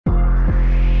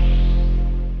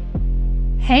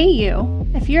Hey you,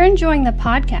 if you're enjoying the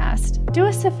podcast, do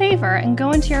us a favor and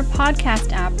go into your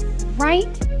podcast app right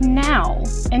now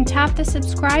and tap the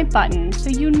subscribe button so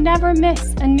you never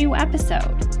miss a new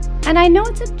episode. And I know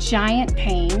it's a giant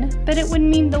pain, but it would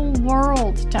mean the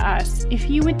world to us if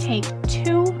you would take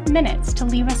 2 minutes to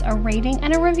leave us a rating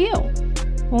and a review.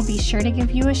 We'll be sure to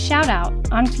give you a shout out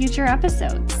on future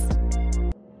episodes.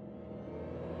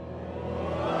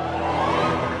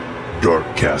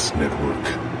 Darkcast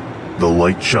Network. The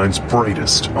light shines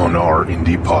brightest on our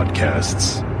indie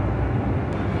podcasts.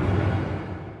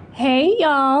 Hey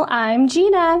y'all, I'm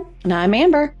Gina. And I'm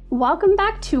Amber. Welcome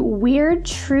back to Weird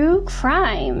True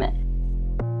Crime.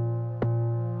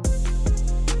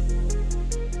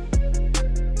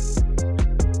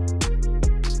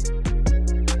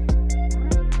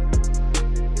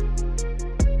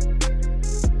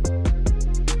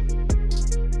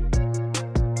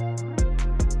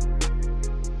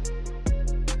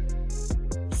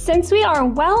 Since we are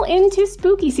well into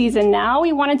spooky season now,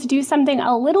 we wanted to do something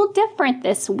a little different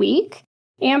this week.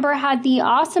 Amber had the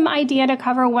awesome idea to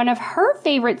cover one of her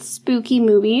favorite spooky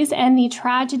movies and the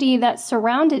tragedy that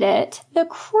surrounded it, The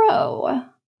Crow.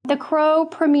 The Crow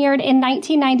premiered in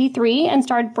 1993 and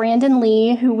starred Brandon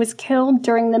Lee, who was killed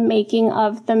during the making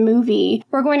of the movie.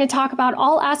 We're going to talk about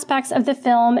all aspects of the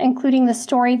film, including the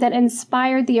story that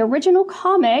inspired the original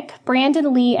comic,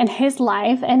 Brandon Lee and his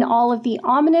life, and all of the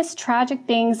ominous, tragic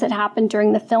things that happened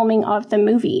during the filming of the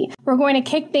movie. We're going to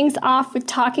kick things off with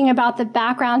talking about the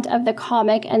background of the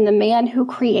comic and the man who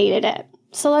created it.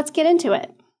 So let's get into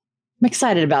it. I'm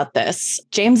excited about this.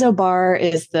 James O'Barr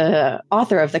is the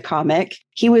author of the comic.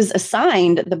 He was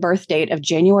assigned the birth date of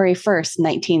January 1st,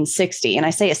 1960. And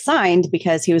I say assigned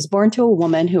because he was born to a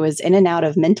woman who was in and out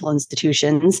of mental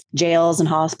institutions, jails and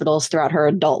hospitals throughout her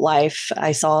adult life.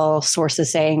 I saw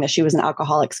sources saying that she was an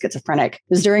alcoholic schizophrenic. It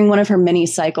was during one of her many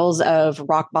cycles of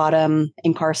rock bottom,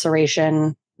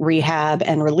 incarceration, rehab,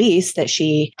 and release that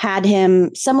she had him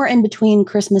somewhere in between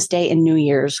Christmas Day and New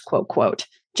Year's, quote, quote.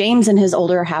 James and his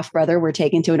older half-brother were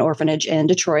taken to an orphanage in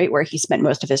Detroit where he spent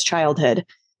most of his childhood.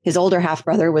 His older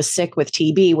half-brother was sick with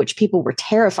TB, which people were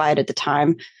terrified at the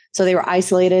time, so they were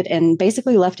isolated and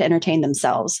basically left to entertain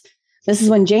themselves. This is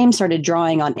when James started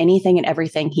drawing on anything and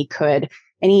everything he could.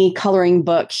 Any coloring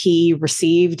book he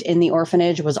received in the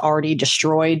orphanage was already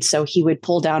destroyed, so he would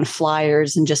pull down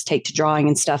flyers and just take to drawing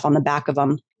and stuff on the back of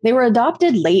them. They were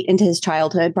adopted late into his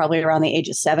childhood, probably around the age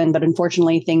of 7, but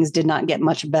unfortunately, things did not get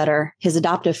much better. His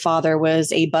adoptive father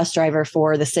was a bus driver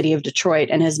for the city of Detroit,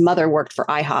 and his mother worked for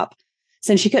IHOP.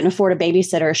 Since she couldn't afford a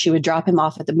babysitter, she would drop him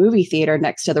off at the movie theater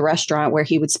next to the restaurant where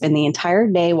he would spend the entire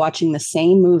day watching the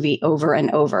same movie over and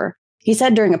over. He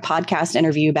said during a podcast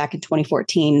interview back in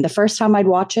 2014, the first time I'd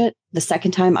watch it, the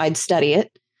second time I'd study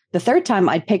it, the third time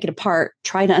I'd pick it apart,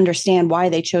 try to understand why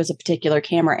they chose a particular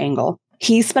camera angle.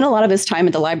 He spent a lot of his time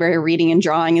at the library reading and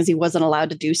drawing as he wasn't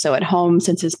allowed to do so at home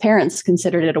since his parents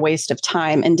considered it a waste of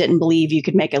time and didn't believe you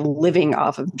could make a living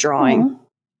off of drawing. Mm-hmm.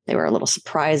 They were a little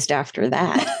surprised after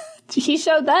that. He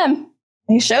showed them.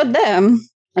 He showed them.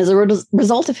 As a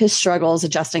result of his struggles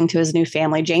adjusting to his new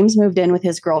family, James moved in with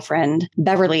his girlfriend,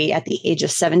 Beverly, at the age of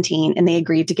 17, and they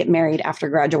agreed to get married after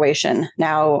graduation.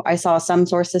 Now, I saw some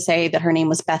sources say that her name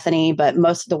was Bethany, but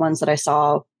most of the ones that I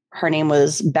saw, her name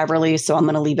was Beverly, so I'm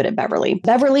going to leave it at Beverly.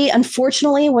 Beverly,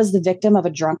 unfortunately, was the victim of a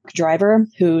drunk driver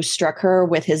who struck her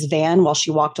with his van while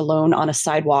she walked alone on a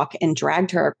sidewalk and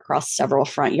dragged her across several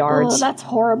front yards. Oh, that's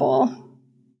horrible.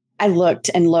 I looked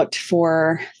and looked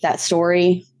for that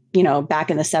story. You know, back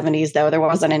in the 70s, though, there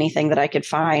wasn't anything that I could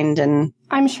find. And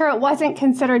I'm sure it wasn't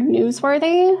considered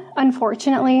newsworthy,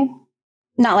 unfortunately.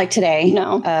 Not like today.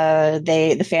 No.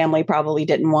 The family probably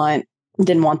didn't want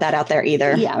that out there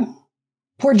either. Yeah.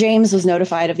 Poor James was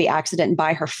notified of the accident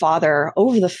by her father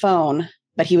over the phone,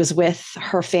 but he was with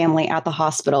her family at the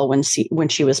hospital when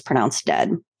she was pronounced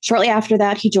dead. Shortly after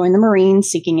that, he joined the Marines,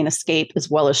 seeking an escape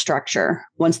as well as structure.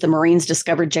 Once the Marines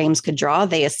discovered James could draw,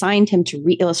 they assigned him to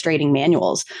re-illustrating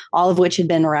manuals, all of which had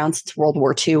been around since World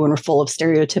War II and were full of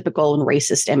stereotypical and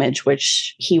racist image,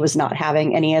 which he was not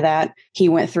having any of that. He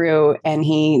went through and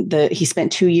he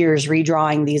spent 2 years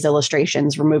redrawing these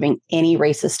illustrations, removing any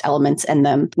racist elements in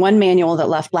them. One manual that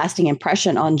left lasting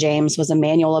impression on James was a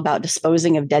manual about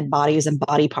disposing of dead bodies and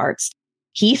body parts.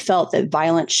 He felt that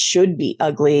violence should be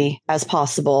ugly as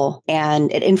possible,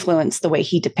 and it influenced the way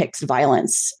he depicts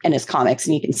violence in his comics,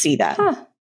 and you can see that. Huh.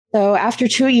 So after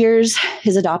 2 years,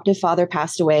 his adoptive father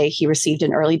passed away. He received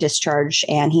an early discharge,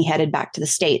 and he headed back to the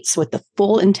States with the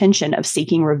full intention of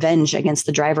seeking revenge against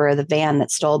the driver of the van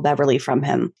that stole Beverly from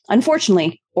him.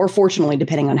 Unfortunately, or fortunately,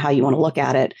 depending on how you want to look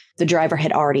at it, the driver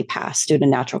had already passed due to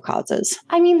natural causes.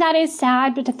 I mean, that is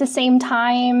sad, but at the same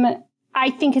time, I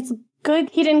think it's good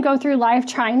he didn't go through life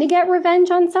trying to get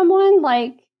revenge on someone.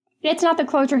 Like, it's not the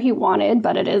closure he wanted,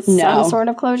 but it is some sort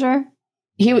of closure.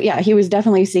 He was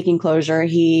definitely seeking closure.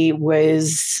 He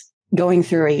was going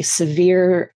through a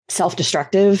severe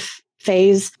self-destructive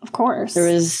phase. Of course.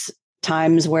 There was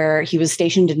times where he was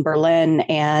stationed in Berlin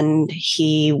and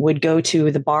he would go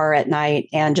to the bar at night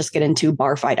and just get into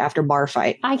bar fight after bar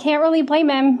fight. I can't really blame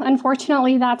him.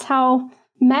 Unfortunately, that's how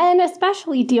men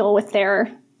especially deal with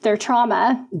their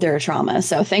trauma. Their trauma.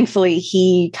 So thankfully,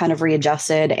 he kind of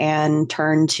readjusted and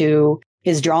turned to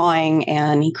his drawing,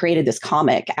 and he created this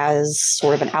comic as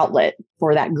sort of an outlet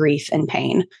for that grief and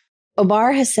pain.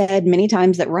 O'Barr has said many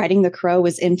times that writing The Crow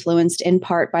was influenced in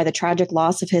part by the tragic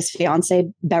loss of his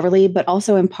fiancée, Beverly, but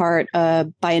also in part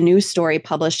by a news story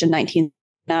published in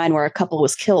 1909 where a couple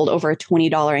was killed over a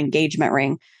 $20 engagement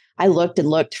ring. I looked and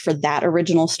looked for that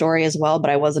original story as well,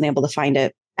 but I wasn't able to find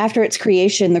it. After its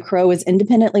creation, The Crow was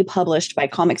independently published by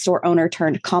comic store owner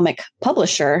turned comic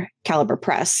publisher Caliber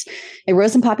Press. It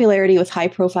rose in popularity with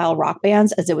high-profile rock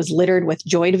bands as it was littered with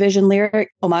Joy Division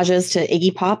lyric homages to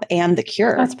Iggy Pop and The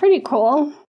Cure. That's pretty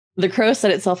cool. The Crow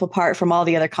set itself apart from all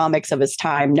the other comics of its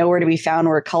time. Nowhere to be found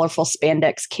were colorful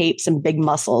spandex capes and big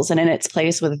muscles, and in its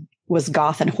place was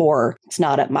goth and horror. It's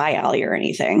not up my alley or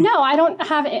anything. No, I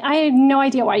have no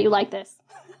idea why you like this.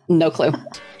 No clue.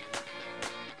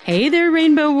 Hey there,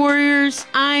 Rainbow Warriors.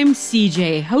 I'm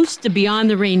CJ, host of Beyond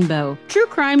the Rainbow, True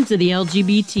Crimes of the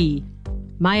LGBT.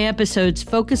 My episodes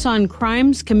focus on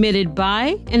crimes committed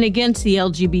by and against the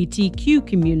LGBTQ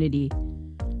community.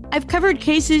 I've covered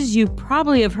cases you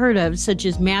probably have heard of, such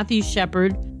as Matthew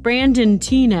Shepard, Brandon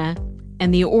Tina,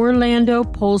 and the Orlando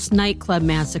Pulse nightclub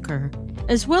massacre,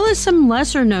 as well as some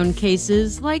lesser-known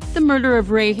cases like the murder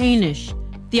of Ray Hainish,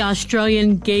 the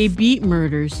Australian gay beat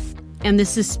murders, and the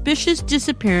suspicious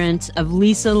disappearance of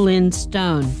Lisa Lynn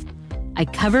Stone. I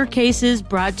cover cases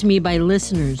brought to me by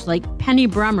listeners like Penny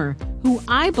Brummer, who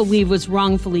I believe was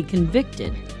wrongfully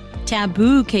convicted,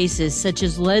 taboo cases such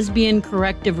as lesbian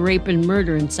corrective rape and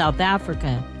murder in South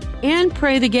Africa, and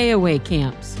Pray the Gay Away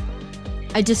camps.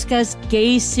 I discuss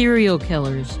gay serial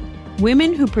killers,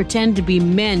 women who pretend to be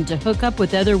men to hook up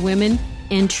with other women,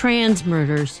 and trans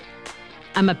murders.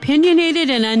 I'm opinionated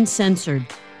and uncensored.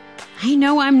 I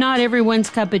know I'm not everyone's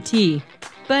cup of tea,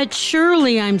 but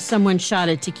surely I'm someone's shot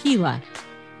at tequila.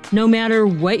 No matter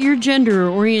what your gender or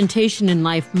orientation in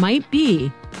life might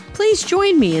be, please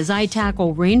join me as I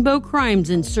tackle rainbow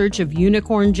crimes in search of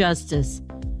unicorn justice.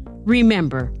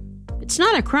 Remember, it's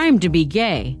not a crime to be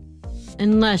gay,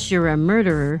 unless you're a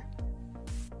murderer.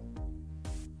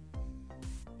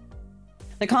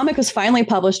 The comic was finally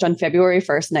published on February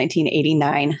 1st,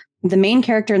 1989. The main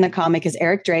character in the comic is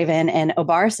Eric Draven, and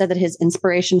O'Barr said that his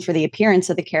inspiration for the appearance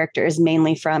of the character is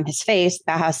mainly from his face,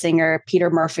 Bauhaus singer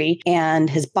Peter Murphy, and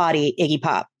his body, Iggy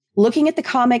Pop. Looking at the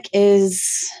comic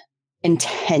is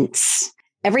intense.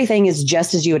 Everything is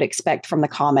just as you would expect from the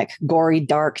comic, gory,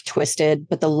 dark, twisted,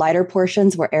 but the lighter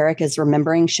portions where Eric is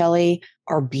remembering Shelley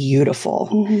are beautiful.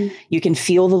 Mm-hmm. You can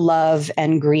feel the love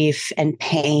and grief and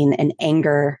pain and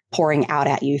anger pouring out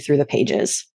at you through the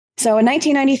pages. So in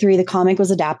 1993, the comic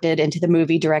was adapted into the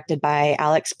movie directed by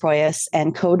Alex Proyas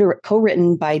and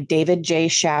co-written by David J.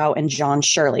 Shaw and John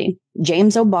Shirley.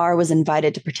 James O'Barr was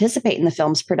invited to participate in the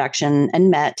film's production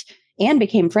and met and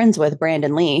became friends with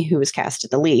Brandon Lee, who was cast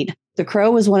as the lead. The Crow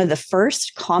was one of the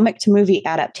first comic-to-movie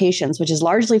adaptations, which is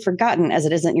largely forgotten as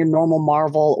it isn't your normal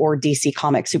Marvel or DC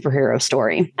comic superhero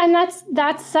story. And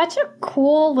that's such a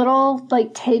cool little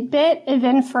tidbit of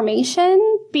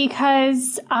information,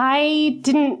 because I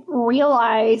didn't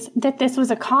realize that this was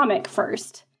a comic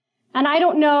first. And I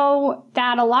don't know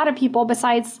that a lot of people,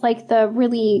 besides the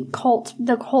really cult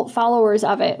followers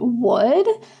of it, would.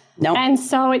 Nope. And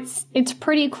so it's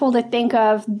pretty cool to think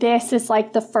of this as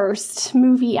the first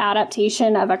movie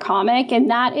adaptation of a comic, and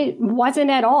that it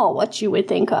wasn't at all what you would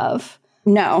think of.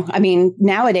 No, I mean,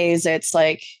 nowadays it's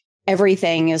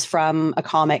everything is from a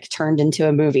comic turned into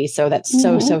a movie. So that's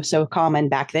so common.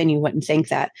 Back then you wouldn't think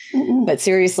that. Mm-hmm. But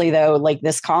seriously though,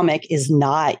 this comic is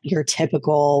not your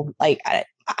typical,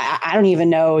 I don't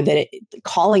even know that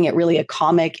calling it really a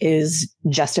comic is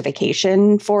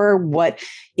justification for what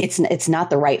it's not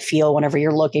the right feel whenever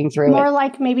you're looking through it.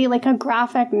 More maybe a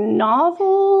graphic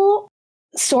novel.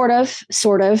 Sort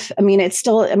of. I mean, it's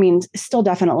still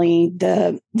definitely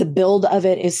the build of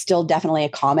it is still definitely a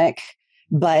comic,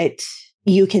 but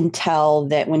you can tell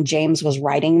that when James was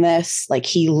writing this,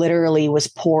 he literally was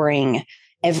pouring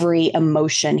every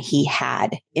emotion he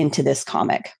had into this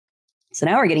comic. So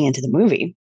now we're getting into the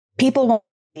movie. People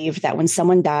believed that when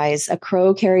someone dies, a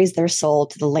crow carries their soul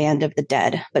to the land of the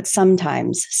dead. But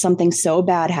sometimes something so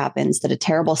bad happens that a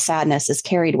terrible sadness is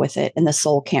carried with it and the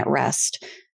soul can't rest.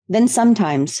 Then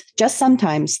sometimes, just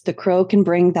sometimes, the crow can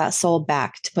bring that soul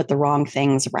back to put the wrong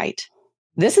things right.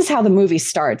 This is how the movie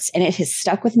starts, and it has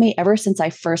stuck with me ever since I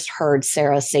first heard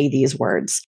Sarah say these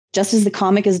words. Just as the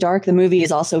comic is dark, the movie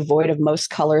is also void of most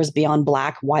colors beyond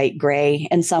black, white, gray,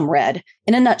 and some red.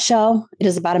 In a nutshell, it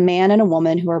is about a man and a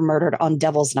woman who are murdered on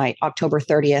Devil's Night, October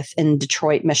 30th, in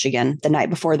Detroit, Michigan, the night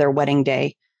before their wedding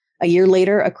day. A year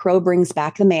later, a crow brings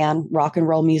back the man, rock and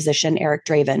roll musician Eric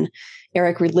Draven.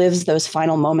 Eric relives those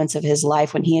final moments of his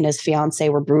life when he and his fiancée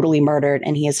were brutally murdered,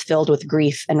 and he is filled with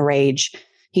grief and rage.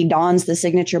 He dons the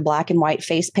signature black and white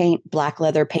face paint, black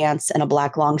leather pants, and a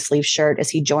black long sleeve shirt as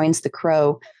he joins the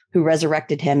crow who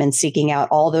resurrected him in seeking out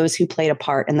all those who played a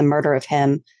part in the murder of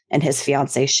him and his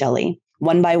fiancée, Shelley.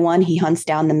 One by one, he hunts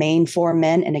down the main four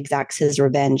men and exacts his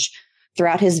revenge.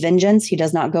 Throughout his vengeance, he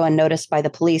does not go unnoticed by the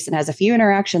police and has a few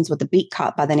interactions with a beat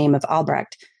cop by the name of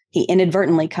Albrecht. He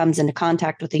inadvertently comes into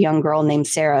contact with a young girl named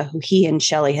Sarah, who he and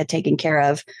Shelley had taken care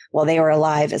of while they were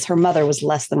alive, as her mother was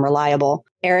less than reliable.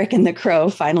 Eric and the crow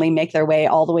finally make their way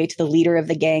all the way to the leader of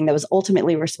the gang that was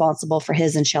ultimately responsible for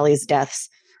his and Shelley's deaths.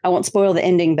 I won't spoil the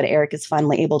ending, but Eric is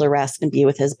finally able to rest and be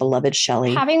with his beloved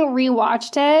Shelley. Having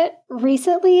rewatched it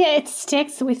recently, it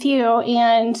sticks with you.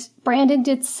 And Brandon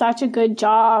did such a good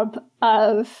job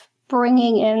of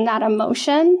bringing in that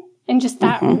emotion and just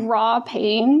that raw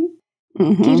pain.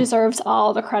 He deserves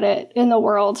all the credit in the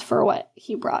world for what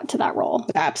he brought to that role.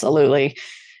 Absolutely.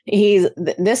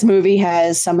 This movie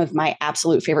has some of my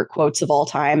absolute favorite quotes of all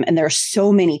time. And there are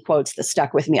so many quotes that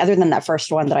stuck with me, other than that first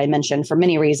one that I mentioned, for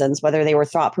many reasons, whether they were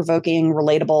thought-provoking,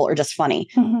 relatable, or just funny.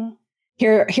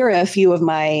 Here are a few of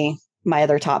my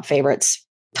other top favorites.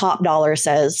 Top Dollar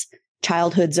says,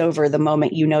 "Childhood's over the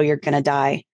moment you know you're going to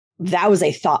die." That was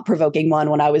a thought-provoking one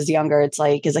when I was younger. It's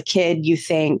like, as a kid, you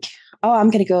think, oh,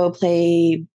 I'm going to go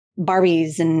play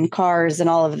Barbies and cars and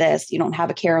all of this. You don't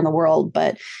have a care in the world,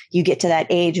 but you get to that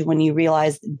age when you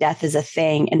realize death is a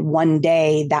thing. And one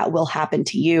day that will happen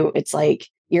to you. It's like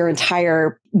your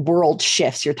entire world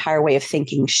shifts, your entire way of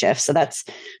thinking shifts. So that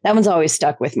one's always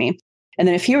stuck with me. And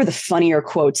then a few of the funnier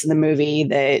quotes in the movie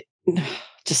that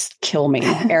just kill me.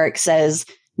 Eric says,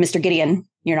 "Mr. Gideon,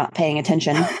 you're not paying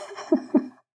attention."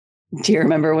 Do you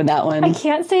remember when that one? I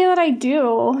can't say that I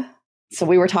do. So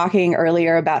we were talking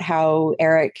earlier about how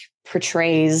Eric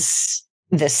portrays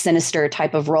this sinister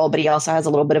type of role, but he also has a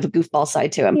little bit of a goofball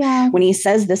side to him. Yeah. When he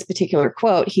says this particular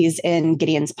quote, he's in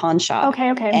Gideon's pawn shop.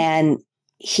 Okay. And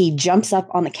he jumps up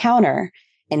on the counter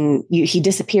and he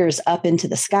disappears up into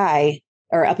the sky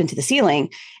or up into the ceiling.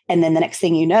 And then the next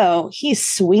thing you know, he's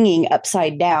swinging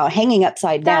upside down, hanging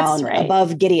upside down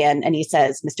above Gideon. And he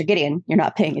says, "Mr. Gideon, you're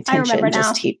not paying attention." I remember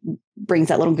now. He brings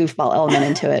that little goofball element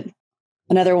into it.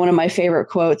 Another one of my favorite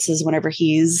quotes is whenever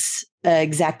he's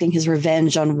exacting his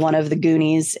revenge on one of the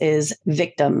Goonies is,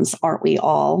 "Victims, aren't we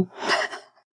all?"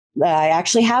 I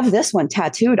actually have this one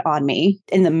tattooed on me.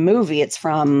 In the movie, it's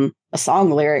from a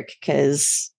song lyric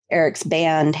because Eric's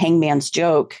band, Hangman's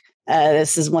Joke,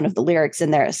 this is one of the lyrics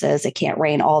in there. It says, "It can't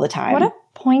rain all the time." What a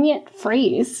poignant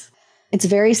phrase. It's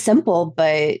very simple,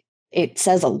 but it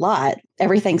says a lot.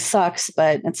 Everything sucks,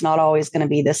 but it's not always going to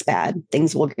be this bad.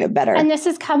 Things will get better. And this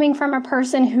is coming from a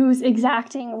person who's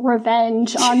exacting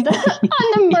revenge on the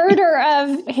on the murder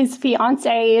of his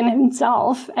fiance and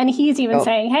himself. And he's even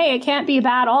saying, hey, it can't be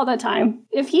bad all the time.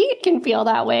 If he can feel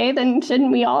that way, then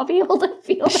shouldn't we all be able to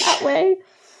feel that way?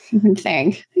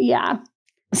 Think. Yeah.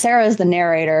 Sarah is the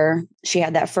narrator. She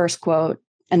had that first quote.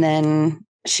 And then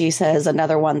she says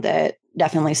another one that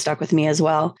definitely stuck with me as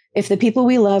well. "If the people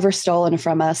we love are stolen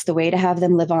from us, the way to have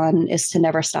them live on is to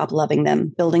never stop loving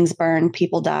them. Buildings burn,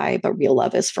 people die, but real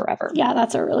love is forever." Yeah,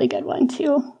 that's a really good one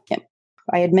too. Yep.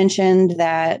 I had mentioned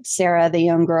that Sarah, the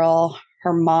young girl,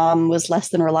 her mom was less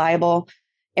than reliable.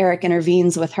 Eric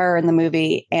intervenes with her in the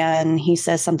movie, and he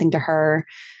says something to her.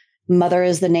 "Mother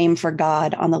is the name for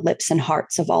God on the lips and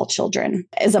hearts of all children."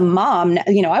 As a mom,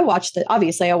 I watched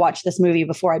this movie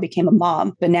before I became a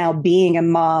mom, but now being a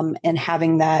mom and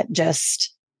having that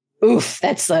just oof,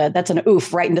 that's an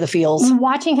oof right into the feels.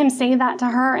 Watching him say that to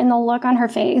her and the look on her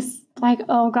face, like,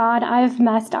 oh God, I've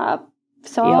messed up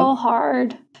so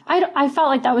hard. I felt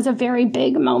like that was a very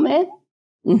big moment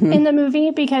in the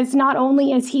movie, because not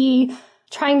only is he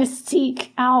trying to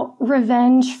seek out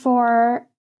revenge for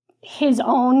his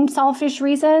own selfish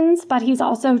reasons, but he's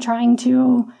also trying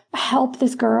to help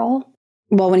this girl.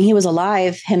 Well, when he was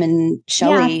alive, him and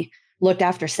Shelley looked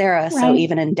after Sarah. Right. So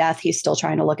even in death, he's still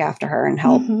trying to look after her and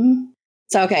help.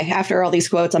 So, okay, after all these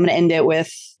quotes, I'm going to end it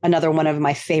with another one of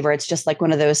my favorites, just like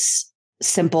one of those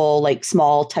simple, like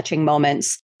small, touching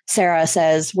moments. Sarah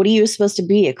says, "What are you supposed to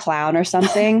be, a clown or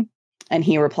something?" And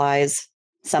he replies,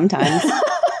 "Sometimes."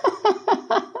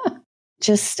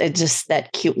 just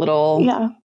that cute little... Yeah.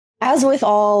 As with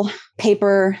all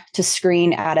paper to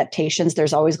screen adaptations,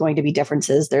 there's always going to be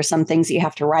differences. There's some things that you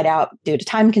have to write out due to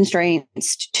time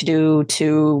constraints, due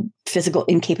to physical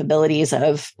incapabilities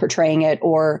of portraying it,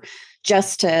 or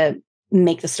just to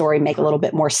make the story make a little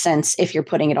bit more sense if you're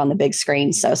putting it on the big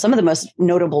screen. So some of the most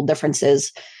notable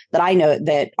differences that I know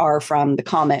that are from the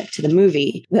comic to the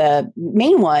movie, the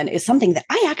main one is something that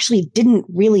I actually didn't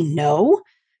really know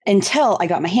until I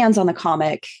got my hands on the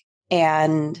comic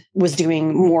and was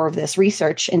doing more of this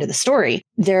research into the story.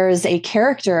 There's a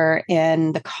character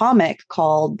in the comic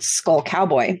called Skull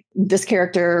Cowboy. This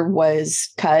character was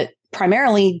cut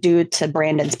primarily due to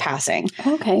Brandon's passing.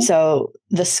 Okay. So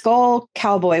the Skull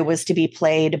Cowboy was to be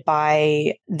played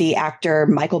by the actor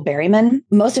Michael Berryman.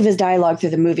 Most of his dialogue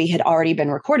through the movie had already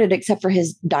been recorded, except for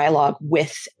his dialogue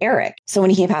with Eric. So when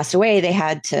he passed away, they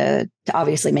had to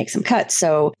obviously make some cuts.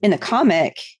 So in the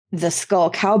comic, the Skull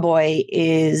Cowboy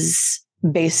is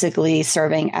basically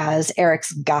serving as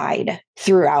Eric's guide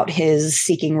throughout his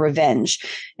seeking revenge.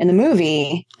 In the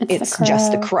movie, it's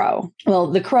just the Crow. Well,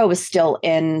 the Crow is still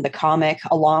in the comic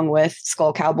along with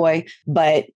Skull Cowboy,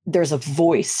 but there's a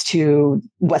voice to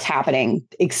what's happening,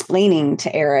 explaining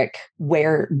to Eric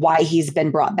why he's been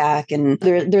brought back. And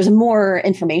there's more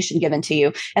information given to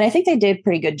you. And I think they did a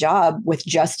pretty good job with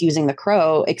just using the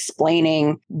Crow,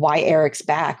 explaining why Eric's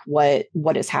back, what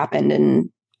has happened, and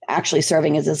actually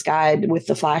serving as his guide with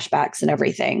the flashbacks and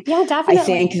everything. Yeah, definitely. I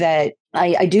think that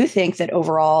I do think that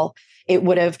overall it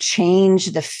would have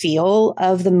changed the feel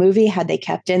of the movie had they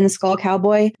kept in the Skull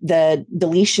Cowboy. The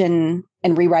deletion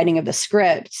and rewriting of the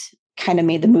script kind of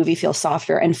made the movie feel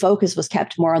softer, and focus was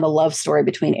kept more on the love story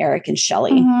between Eric and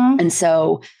Shelley. Mm-hmm. And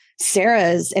so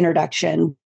Sarah's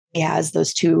introduction, has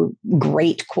those two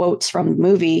great quotes from the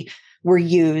movie, were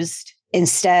used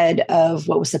instead of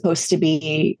what was supposed to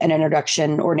be an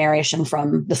introduction or narration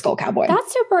from the Skull Cowboy.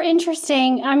 That's super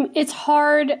interesting. It's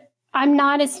hard. I'm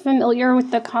not as familiar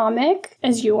with the comic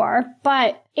as you are,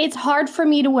 but it's hard for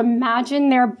me to imagine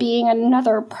there being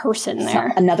another person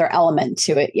there. Another element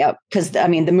to it. Yep. Because,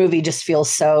 the movie just feels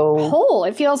so... whole.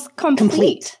 It feels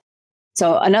complete.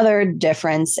 So another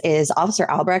difference is Officer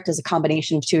Albrecht is a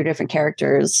combination of two different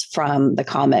characters from the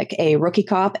comic, a rookie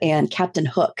cop and Captain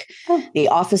Hook, the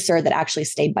officer that actually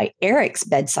stayed by Eric's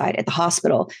bedside at the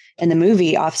hospital. In the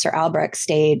movie, Officer Albrecht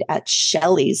stayed at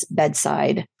Shelley's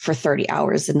bedside for 30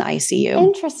 hours in the ICU.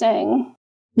 Interesting.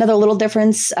 Another little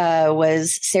difference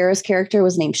was Sarah's character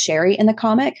was named Sherry in the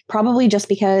comic, probably just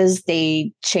because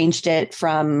they changed it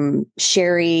from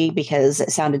Sherry because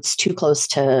it sounded too close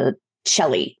to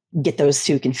Shelley. Get those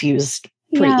two confused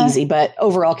pretty easy, but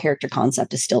overall character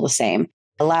concept is still the same.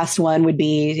 The last one would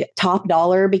be Top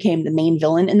Dollar became the main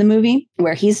villain in the movie,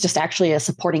 where he's just actually a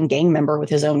supporting gang member with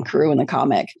his own crew in the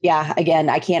comic. Yeah, again,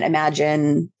 I can't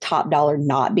imagine Top Dollar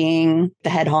not being the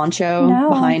head honcho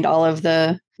behind all of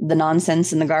the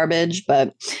nonsense and the garbage.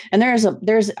 And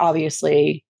there's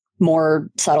obviously more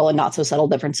subtle and not so subtle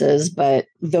differences, but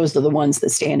those are the ones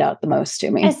that stand out the most to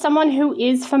me. As someone who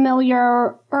is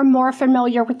familiar or more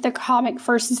familiar with the comic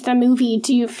versus the movie,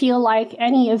 do you feel like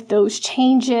any of those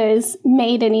changes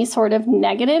made any sort of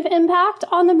negative impact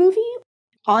on the movie?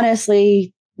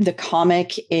 Honestly, the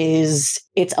comic is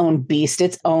its own beast,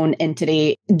 its own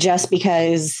entity. Just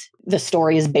because the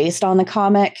story is based on the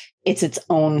comic, it's its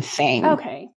own thing.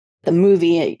 Okay. The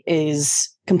movie is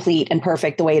complete and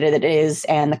perfect the way that it is,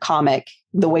 and the comic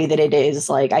the way that it is.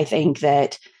 Like, I think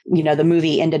that, the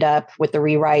movie ended up with the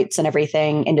rewrites and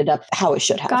everything ended up how it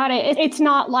should have. Got it. It's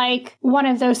not like one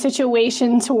of those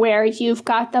situations where you've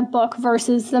got the book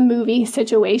versus the movie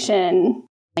situation.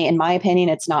 In my opinion,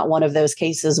 it's not one of those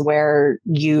cases where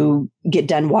you get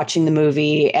done watching the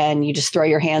movie and you just throw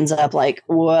your hands up like,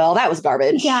 well, that was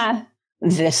garbage. Yeah.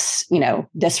 This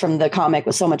from the comic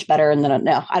was so much better. And then,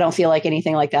 no, I don't feel like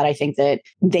anything like that. I think that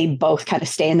they both kind of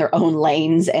stay in their own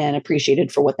lanes and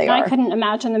appreciated for what they are. I couldn't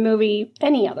imagine the movie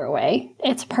any other way.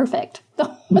 It's perfect.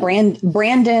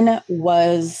 Brandon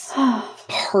was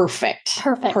perfect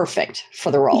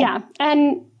for the role. Yeah.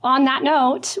 And on that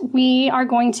note, we are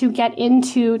going to get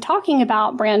into talking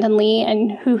about Brandon Lee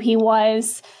and who he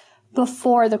was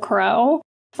before The Crow.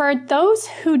 For those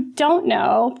who don't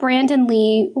know, Brandon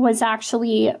Lee was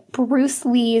actually Bruce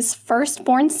Lee's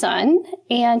firstborn son,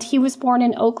 and he was born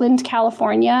in Oakland,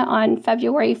 California on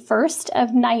February 1st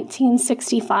of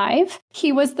 1965.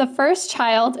 He was the first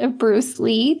child of Bruce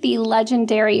Lee, the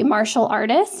legendary martial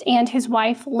artist, and his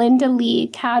wife, Linda Lee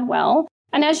Cadwell.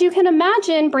 And as you can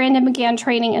imagine, Brandon began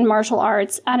training in martial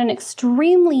arts at an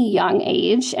extremely young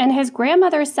age, and his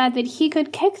grandmother said that he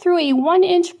could kick through a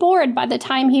 1-inch board by the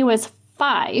time he was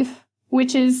 5,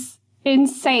 which is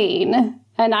insane.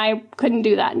 And I couldn't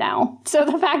do that now. So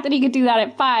the fact that he could do that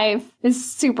at 5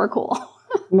 is super cool.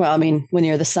 Well, I mean, when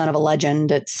you're the son of a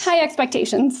legend, it's high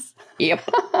expectations. Yep.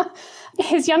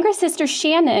 His younger sister,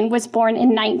 Shannon, was born in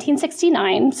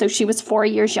 1969, so she was 4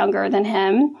 years younger than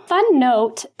him. Fun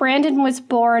note, Brandon was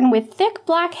born with thick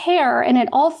black hair and it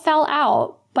all fell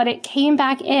out, but it came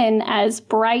back in as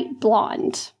bright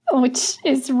blonde, which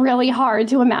is really hard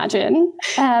to imagine.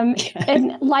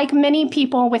 And like many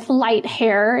people with light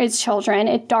hair as children,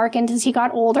 it darkened as he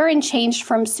got older and changed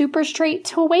from super straight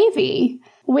to wavy,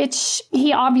 which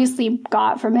he obviously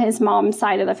got from his mom's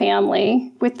side of the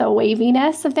family with the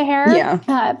waviness of the hair.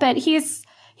 Yeah. But he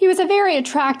was a very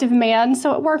attractive man,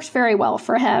 so it worked very well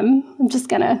for him. I'm just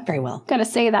gonna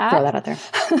say that. Throw that out there.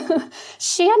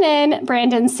 Shannon,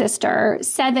 Brandon's sister,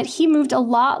 said that he moved a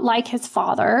lot like his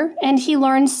father, and he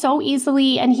learned so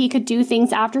easily and he could do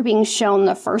things after being shown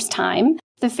the first time.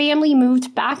 The family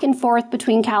moved back and forth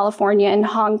between California and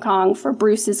Hong Kong for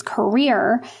Bruce's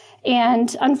career.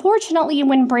 And unfortunately,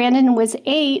 when Brandon was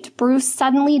 8, Bruce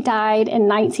suddenly died in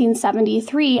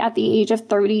 1973 at the age of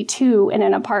 32 in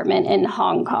an apartment in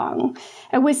Hong Kong.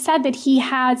 It was said that he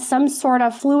had some sort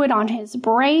of fluid on his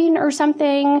brain or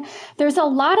something. There's a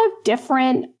lot of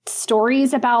different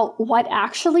stories about what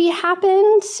actually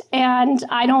happened, and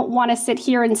I don't want to sit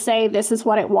here and say this is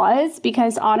what it was,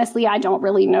 because honestly, I don't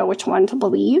really know which one to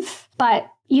believe. But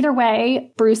either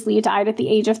way, Bruce Lee died at the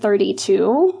age of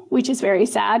 32, which is very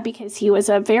sad because he was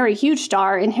a very huge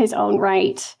star in his own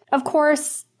right. Of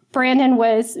course, Brandon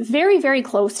was very, very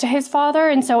close to his father,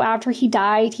 and so after he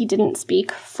died, he didn't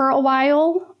speak for a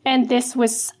while. And this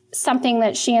was something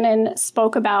that Shannon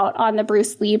spoke about on the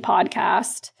Bruce Lee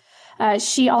podcast.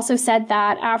 She also said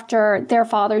that after their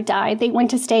father died, they went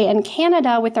to stay in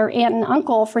Canada with their aunt and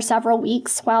uncle for several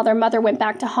weeks while their mother went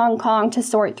back to Hong Kong to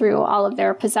sort through all of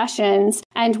their possessions.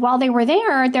 And while they were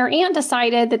there, their aunt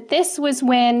decided that this was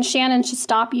when Shannon should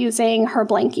stop using her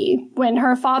blankie, when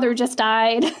her father just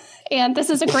died. And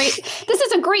this is a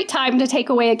great time to take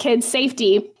away a kid's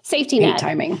safety net.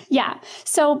 Timing. Yeah.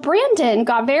 So Brandon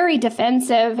got very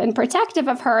defensive and protective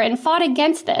of her and fought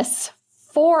against this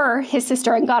for his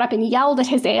sister and got up and yelled at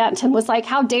his aunt and was like,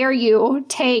 "How dare you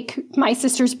take my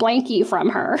sister's blankie from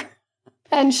her?"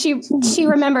 And she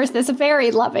remembers this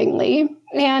very lovingly.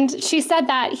 And she said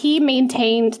that he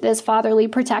maintained this fatherly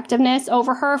protectiveness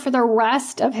over her for the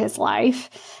rest of his life.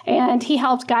 And he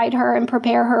helped guide her and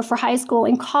prepare her for high school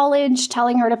and college,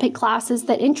 telling her to pick classes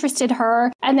that interested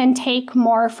her and then take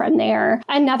more from there.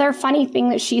 Another funny thing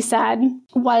that she said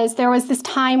was there was this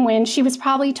time when she was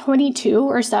probably 22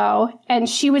 or so, and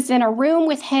she was in a room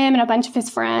with him and a bunch of his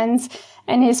friends.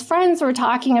 And his friends were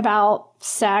talking about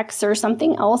sex or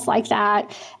something else like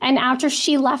that. And after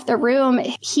she left the room,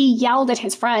 he yelled at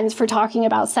his friends for talking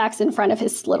about sex in front of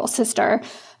his little sister,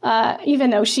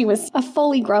 even though she was a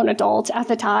fully grown adult at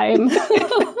the time.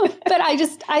 But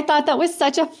I thought that was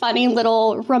such a funny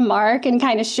little remark and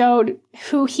kind of showed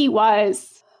who he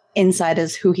was. Inside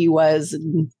is who he was,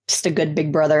 just a good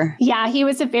big brother. Yeah, he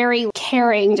was a very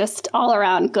caring, just all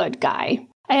around good guy.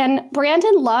 And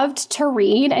Brandon loved to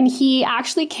read, and he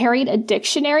actually carried a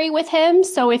dictionary with him.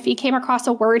 So if he came across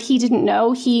a word he didn't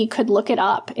know, he could look it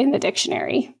up in the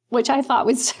dictionary, which I thought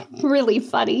was really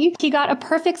funny. He got a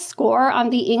perfect score on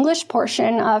the English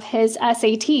portion of his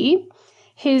SAT.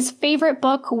 His favorite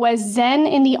book was Zen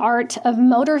in the Art of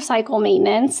Motorcycle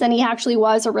Maintenance, and he actually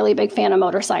was a really big fan of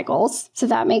motorcycles. So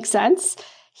that makes sense.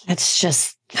 That's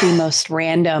just the most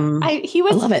random. I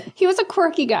love it. He was a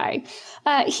quirky guy.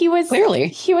 He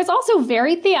was also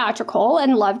very theatrical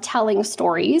and loved telling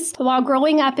stories. While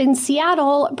growing up in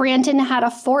Seattle, Brandon had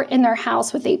a fort in their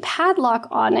house with a padlock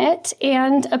on it,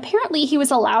 and apparently he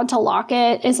was allowed to lock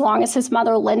it as long as his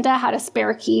mother Linda had a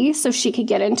spare key so she could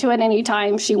get into it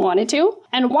anytime she wanted to.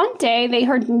 And one day they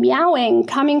heard meowing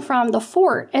coming from the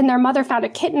fort, and their mother found a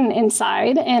kitten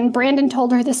inside. And Brandon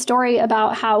told her the story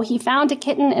about how he found a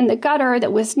kitten in the gutter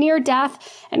that was near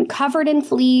death and covered in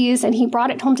fleas, and he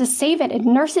brought it home to save it and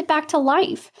nurse it back to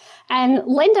life. And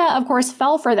Linda, of course,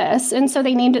 fell for this, and so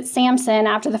they named it Samson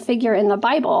after the figure in the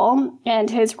Bible and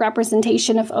his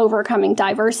representation of overcoming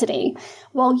diversity.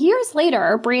 Well, years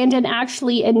later, Brandon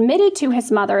actually admitted to his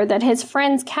mother that his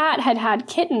friend's cat had had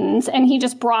kittens, and he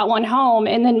just brought one home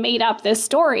and then made up this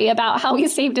story about how he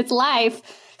saved its life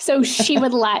so she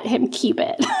would let him keep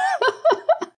it.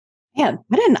 Yeah,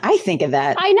 why didn't I think of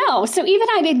that? I know. So even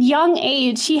at a young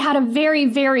age, he had a very,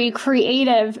 very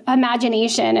creative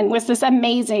imagination and was this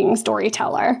amazing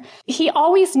storyteller. He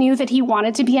always knew that he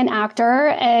wanted to be an actor,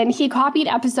 and he copied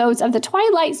episodes of The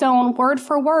Twilight Zone word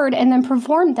for word and then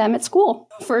performed them at school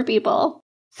for people.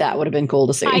 That would have been cool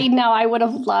to see. I know. I would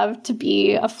have loved to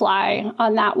be a fly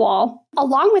on that wall.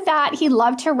 Along with that, he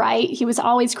loved to write. He was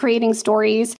always creating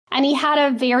stories, and he had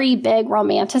a very big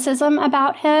romanticism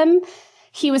about him.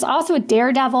 He was also a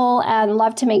daredevil and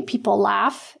loved to make people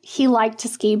laugh. He liked to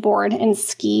skateboard and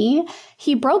ski.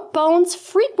 He broke bones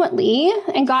frequently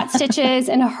and got stitches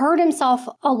and hurt himself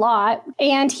a lot.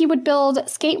 And he would build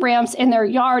skate ramps in their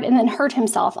yard and then hurt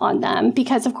himself on them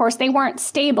because, of course, they weren't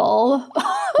stable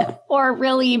or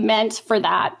really meant for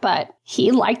that. But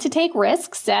he liked to take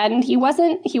risks, and he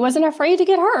wasn't afraid to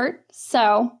get hurt.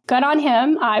 So good on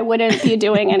him. I wouldn't be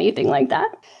doing anything like that.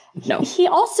 No. He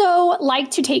also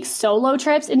liked to take solo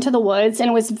trips into the woods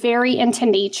and was very into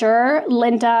nature.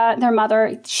 Linda, their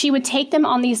mother, she would take them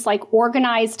on these like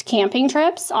organized camping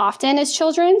trips often as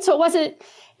children. So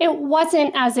it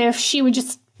wasn't as if she would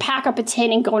just pack up a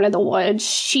tent and go into the woods.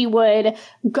 She would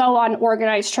go on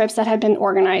organized trips that had been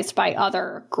organized by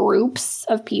other groups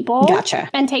of people. Gotcha.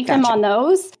 And take them on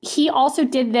those. He also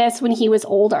did this when he was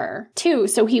older, too.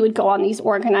 So he would go on these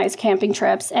organized camping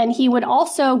trips. And he would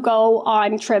also go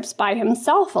on trips by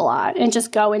himself a lot and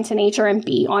just go into nature and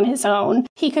be on his own.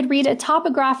 He could read a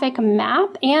topographic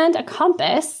map and a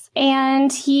compass.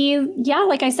 And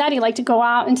like I said, he liked to go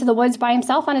out into the woods by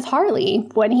himself on his Harley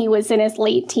when he was in his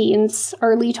late teens,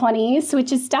 early 20s,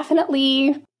 which is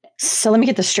definitely... So let me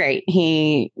get this straight.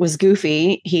 He was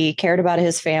goofy. He cared about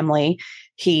his family.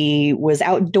 He was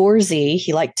outdoorsy.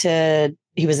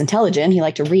 He was intelligent. He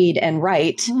liked to read and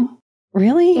write. Mm.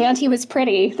 Really? And he was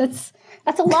pretty. That's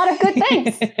a lot of good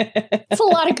things. It's a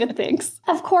lot of good things.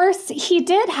 Of course, he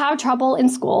did have trouble in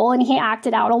school and he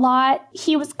acted out a lot.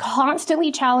 He was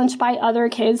constantly challenged by other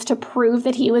kids to prove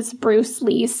that he was Bruce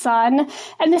Lee's son.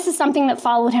 And this is something that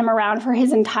followed him around for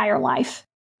his entire life.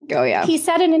 Oh, yeah. He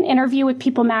said in an interview with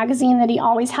People magazine that he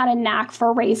always had a knack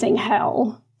for raising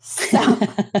hell.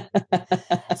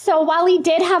 So while he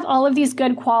did have all of these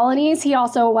good qualities, he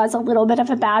also was a little bit of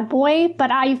a bad boy.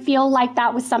 But I feel like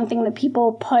that was something that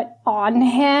people put on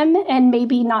him and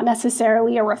maybe not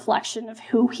necessarily a reflection of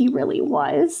who he really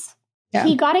was. Yeah.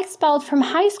 He got expelled from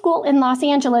high school in Los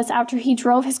Angeles after he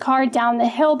drove his car down the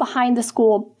hill behind the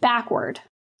school backward.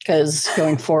 Because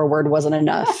going forward wasn't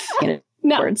enough.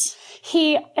 No.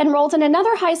 He enrolled in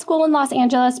another high school in Los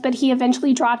Angeles, but he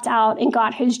eventually dropped out and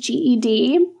got his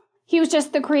GED. He was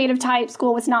just the creative type.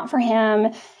 School was not for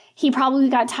him. He probably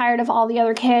got tired of all the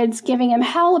other kids giving him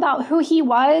hell about who he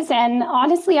was. And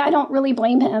honestly, I don't really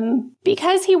blame him.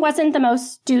 Because he wasn't the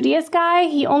most studious guy,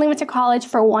 he only went to college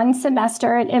for one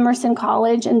semester at Emerson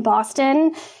College in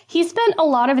Boston. He spent a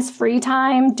lot of his free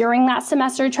time during that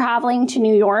semester traveling to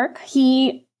New York.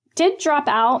 He did drop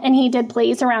out and he did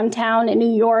plays around town in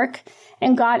New York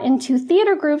and got into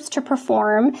theater groups to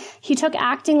perform. He took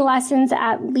acting lessons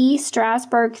at Lee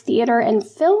Strasberg Theater and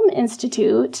Film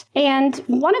Institute. And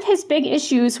one of his big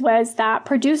issues was that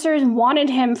producers wanted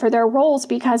him for their roles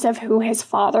because of who his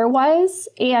father was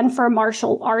and for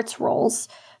martial arts roles.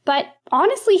 But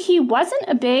honestly, he wasn't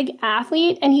a big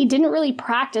athlete and he didn't really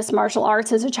practice martial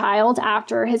arts as a child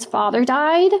after his father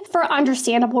died. For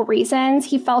understandable reasons,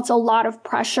 he felt a lot of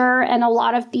pressure and a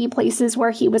lot of the places where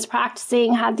he was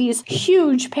practicing had these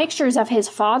huge pictures of his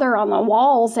father on the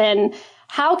walls. And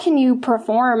how can you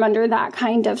perform under that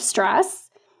kind of stress?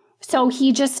 So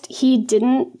he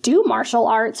didn't do martial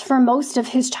arts for most of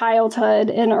his childhood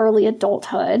and early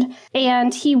adulthood.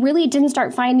 And he really didn't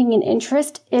start finding an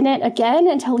interest in it again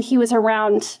until he was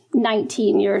around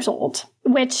 19 years old,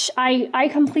 which I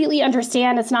completely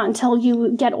understand. It's not until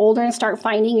you get older and start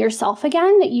finding yourself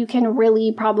again that you can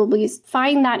really probably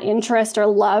find that interest or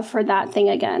love for that thing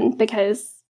again,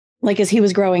 because like as he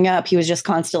was growing up, he was just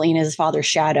constantly in his father's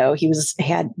shadow. He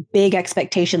had big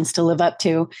expectations to live up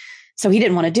to. So he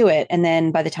didn't want to do it. And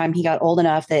then by the time he got old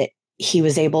enough that he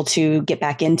was able to get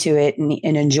back into it and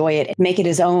enjoy it, make it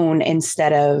his own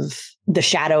instead of the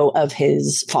shadow of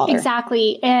his father.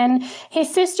 Exactly. And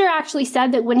his sister actually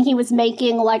said that when he was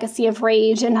making Legacy of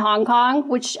Rage in Hong Kong,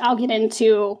 which I'll get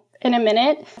into in a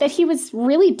minute, that he was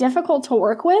really difficult to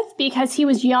work with because he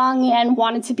was young and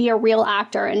wanted to be a real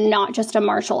actor and not just a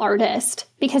martial artist,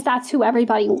 because that's who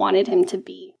everybody wanted him to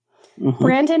be. Mm-hmm.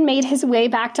 Brandon made his way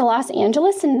back to Los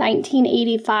Angeles in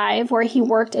 1985, where he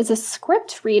worked as a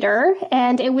script reader,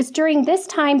 and it was during this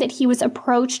time that he was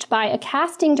approached by a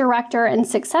casting director and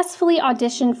successfully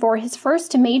auditioned for his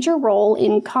first major role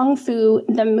in Kung Fu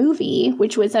the Movie,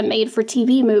 which was a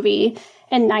made-for-TV movie,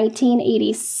 in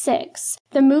 1986.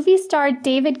 The movie starred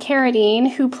David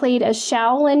Carradine, who played a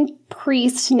Shaolin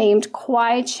priest named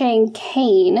Kwai Chang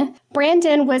Caine.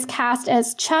 Brandon was cast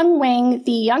as Chung Wang,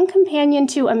 the young companion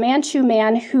to a Manchu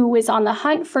man who was on the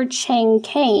hunt for Chang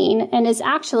Caine and is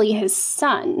actually his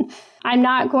son. I'm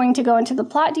not going to go into the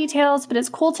plot details, but it's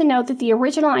cool to note that the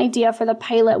original idea for the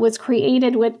pilot was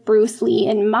created with Bruce Lee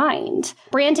in mind.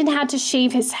 Brandon had to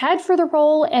shave his head for the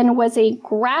role and was a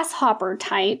grasshopper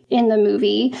type in the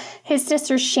movie. His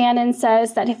sister Shannon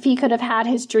says that if he could have had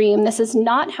his dream, this is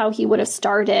not how he would have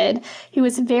started. He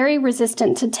was very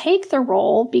resistant to take the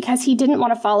role because he didn't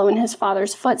want to follow in his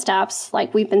father's footsteps,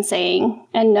 like we've been saying,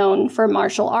 and known for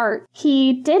martial art.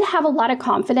 He did have a lot of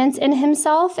confidence in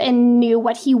himself and knew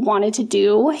what he wanted to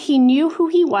do. He knew who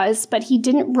he was, but he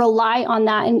didn't rely on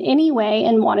that in any way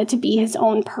and wanted to be his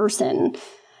own person.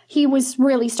 He was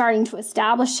really starting to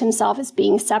establish himself as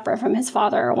being separate from his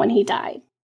father when he died.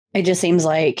 It just seems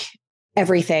like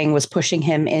everything was pushing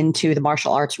him into the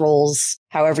martial arts roles,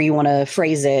 however you want to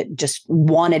phrase it, just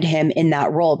wanted him in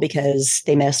that role because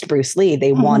they missed Bruce Lee.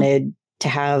 They wanted to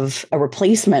have a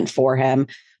replacement for him,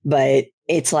 but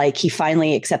it's like he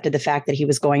finally accepted the fact that he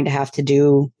was going to have to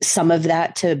do some of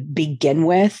that to begin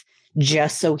with,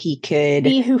 just so he could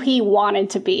be who he wanted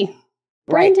to be.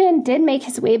 Right. Brandon did make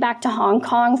his way back to Hong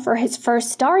Kong for his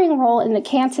first starring role in the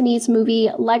Cantonese movie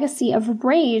Legacy of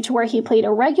Rage, where he played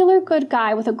a regular good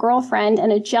guy with a girlfriend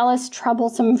and a jealous,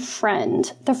 troublesome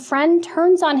friend. The friend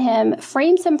turns on him,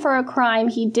 frames him for a crime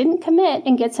he didn't commit,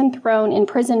 and gets him thrown in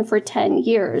prison for 10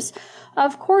 years.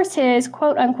 Of course, his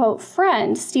quote-unquote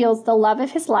friend steals the love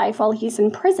of his life while he's in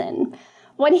prison.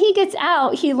 When he gets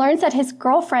out, he learns that his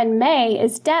girlfriend, May,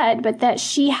 is dead, but that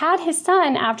she had his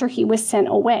son after he was sent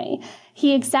away.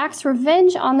 He exacts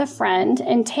revenge on the friend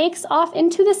and takes off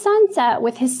into the sunset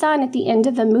with his son at the end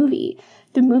of the movie.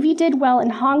 The movie did well in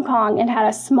Hong Kong and had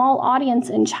a small audience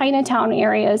in Chinatown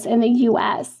areas in the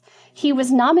U.S. He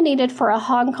was nominated for a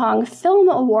Hong Kong Film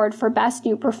Award for Best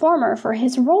New Performer for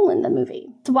his role in the movie.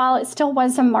 While it still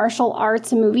was a martial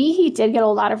arts movie, he did get a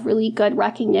lot of really good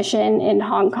recognition in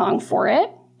Hong Kong for it,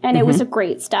 and it was a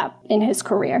great step in his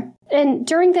career. And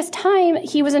during this time,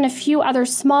 he was in a few other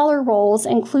smaller roles,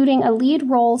 including a lead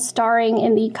role starring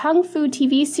in the Kung Fu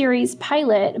TV series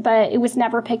pilot, but it was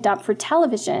never picked up for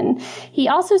television. He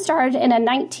also starred in a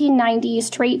 1990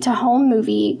 straight-to-home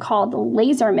movie called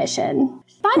Laser Mission.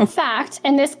 Fun fact,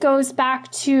 and this goes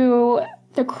back to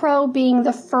The Crow being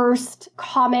the first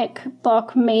comic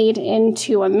book made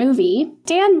into a movie.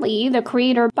 Stan Lee, the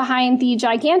creator behind the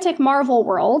gigantic Marvel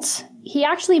world, he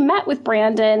actually met with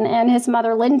Brandon and his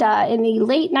mother Linda in the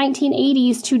late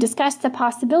 1980s to discuss the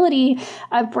possibility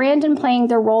of Brandon playing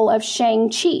the role of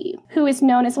Shang-Chi, who is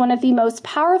known as one of the most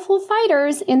powerful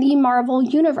fighters in the Marvel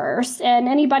universe. And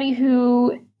anybody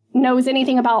who knows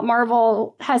anything about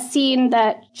Marvel has seen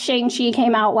that Shang-Chi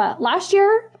came out, last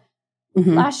year?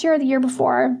 Last year or the year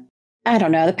before? I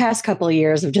don't know. The past couple of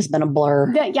years have just been a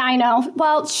blur. Yeah, I know.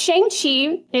 Well,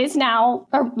 Shang-Chi is now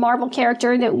a Marvel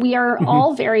character that we are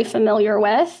all very familiar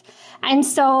with. And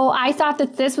so I thought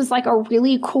that this was like a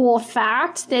really cool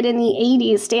fact that in the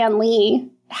 80s, Stan Lee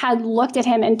had looked at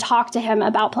him and talked to him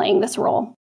about playing this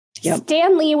role. Yep.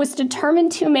 Stan Lee was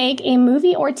determined to make a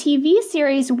movie or TV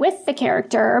series with the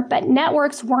character, but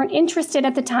networks weren't interested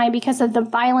at the time because of the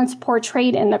violence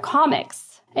portrayed in the comics.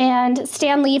 And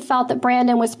Stan Lee felt that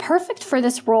Brandon was perfect for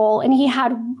this role, and he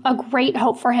had a great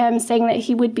hope for him, saying that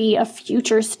he would be a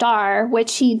future star,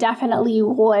 which he definitely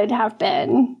would have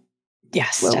been.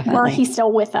 Yes, definitely. Were he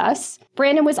still with us.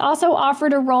 Brandon was also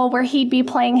offered a role where he'd be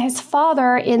playing his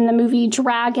father in the movie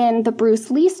Dragon, the Bruce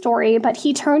Lee story, but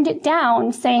he turned it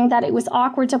down, saying that it was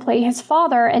awkward to play his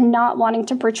father and not wanting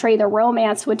to portray the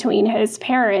romance between his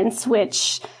parents,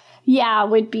 which, yeah,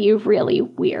 would be really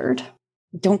weird.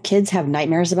 don't kids have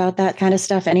nightmares about that kind of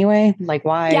stuff anyway? Like,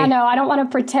 why? Yeah, no, I don't want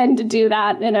to pretend to do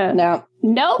that in a... No.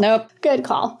 Nope. Good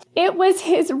call. It was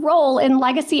his role in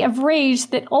Legacy of Rage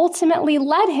that ultimately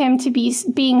led him to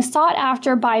being sought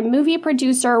after by movie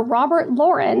producer Robert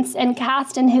Lawrence and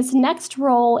cast in his next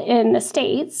role in the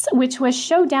States, which was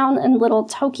Showdown in Little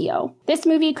Tokyo. This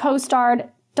movie co-starred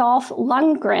Dolph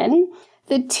Lundgren.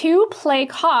 The two play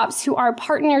cops who are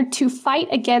partnered to fight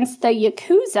against the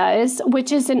Yakuzas,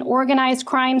 which is an organized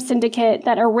crime syndicate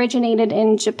that originated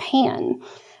in Japan.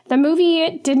 The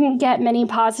movie didn't get many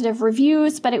positive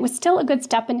reviews, but it was still a good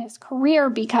step in his career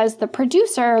because the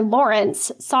producer, Lawrence,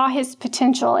 saw his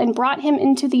potential and brought him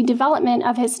into the development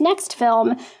of his next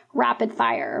film, Rapid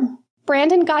Fire.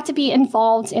 Brandon got to be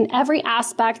involved in every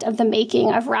aspect of the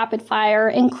making of Rapid Fire,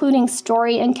 including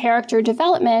story and character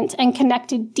development, and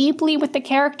connected deeply with the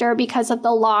character because of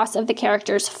the loss of the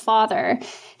character's father.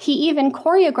 He even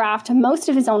choreographed most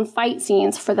of his own fight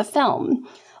scenes for the film.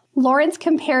 Lawrence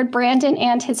compared Brandon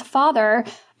and his father,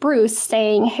 Bruce,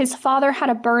 saying his father had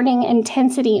a burning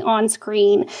intensity on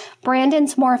screen.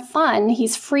 Brandon's more fun.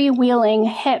 He's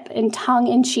freewheeling, hip, and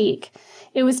tongue-in-cheek.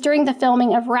 It was during the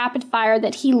filming of Rapid Fire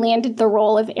that he landed the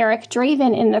role of Eric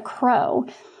Draven in The Crow.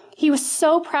 He was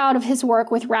so proud of his work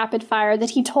with Rapid Fire that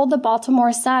he told the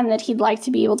Baltimore Sun that he'd like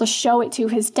to be able to show it to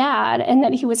his dad and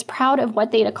that he was proud of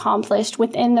what they'd accomplished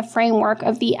within the framework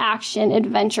of the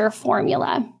action-adventure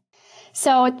formula.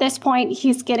 So at this point,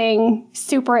 he's getting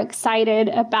super excited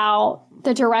about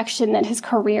the direction that his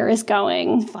career is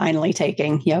going. Finally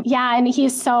taking, yep. Yeah, and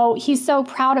he's so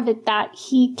proud of it that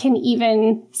he can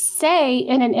even say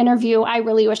in an interview, I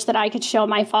really wish that I could show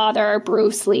my father,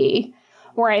 Bruce Lee,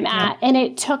 where I'm at. And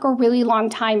it took a really long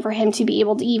time for him to be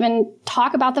able to even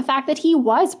talk about the fact that he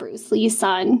was Bruce Lee's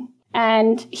son.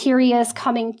 And here he is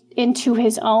coming into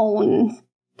his own,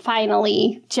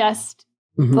 finally, just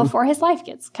before his life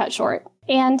gets cut short.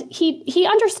 And he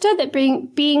understood that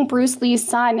being Bruce Lee's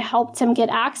son helped him get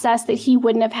access that he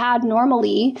wouldn't have had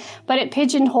normally, but it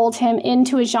pigeonholed him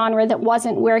into a genre that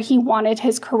wasn't where he wanted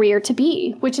his career to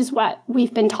be, which is what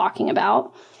we've been talking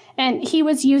about. And he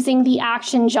was using the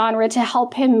action genre to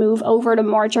help him move over to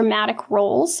more dramatic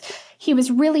roles. He was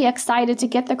really excited to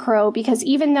get The Crow because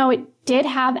even though it did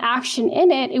have action in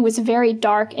it, it was very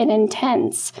dark and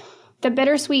intense. The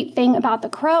bittersweet thing about The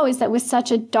Crow is that it was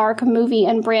such a dark movie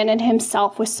and Brandon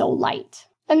himself was so light.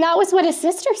 And that was what his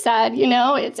sister said, you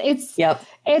know,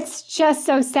 it's just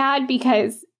so sad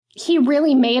because he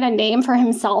really made a name for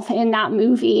himself in that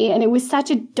movie. And it was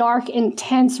such a dark,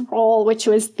 intense role, which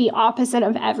was the opposite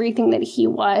of everything that he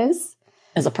was.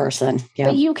 As a person, yeah.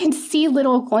 But you can see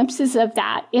little glimpses of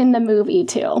that in the movie,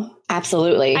 too.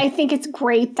 Absolutely. I think it's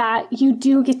great that you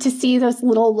do get to see those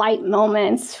little light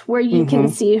moments where you can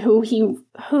see who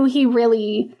he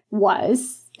really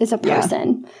was as a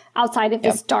person outside of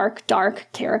this dark, dark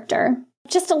character.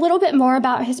 Just a little bit more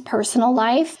about his personal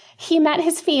life. He met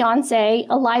his fiancée,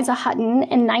 Eliza Hutton,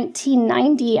 in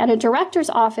 1990 at a director's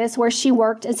office where she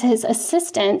worked as his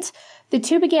assistant. The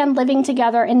two began living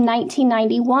together in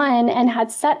 1991 and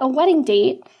had set a wedding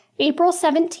date, April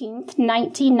 17th,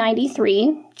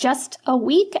 1993, just a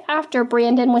week after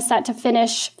Brandon was set to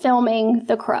finish filming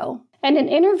The Crow. In an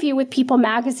interview with People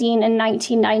magazine in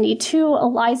 1992,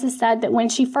 Eliza said that when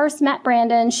she first met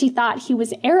Brandon, she thought he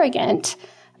was arrogant,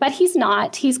 but he's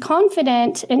not. He's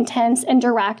confident, intense, and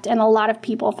direct, and a lot of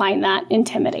people find that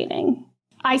intimidating.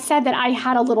 I said that I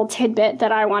had a little tidbit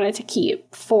that I wanted to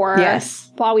keep for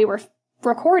while we were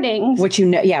recording. What you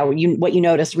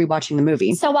noticed rewatching the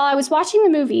movie. So while I was watching the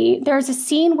movie, there's a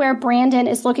scene where Brandon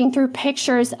is looking through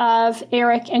pictures of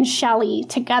Eric and Shelley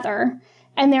together.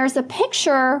 And there's a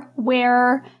picture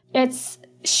where it's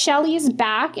Shelley's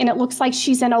back and it looks like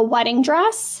she's in a wedding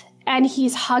dress and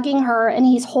he's hugging her and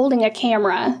he's holding a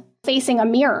camera facing a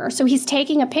mirror. So he's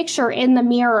taking a picture in the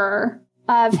mirror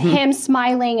of him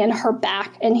smiling and her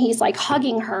back and he's like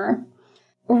hugging her.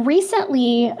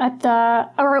 Recently,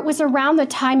 it was around the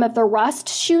time of the Rust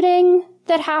shooting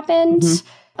that happened,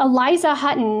 Eliza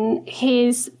Hutton,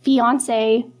 his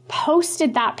fiance,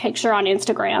 posted that picture on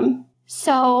Instagram.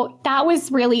 So that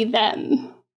was really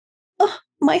them. Oh,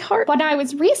 my heart. When I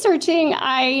was researching,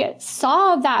 I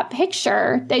saw that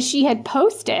picture that she had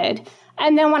posted.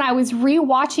 And then when I was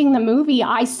rewatching the movie,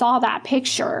 I saw that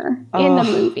picture in the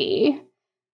movie.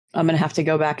 I'm going to have to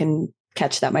go back and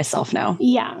catch that myself now.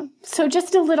 Yeah. So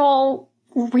just a little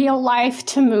real life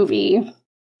to movie.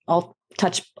 I'll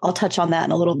I'll touch on that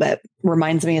in a little bit.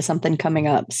 Reminds me of something coming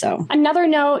up. So another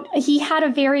note, he had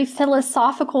a very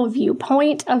philosophical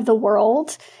viewpoint of the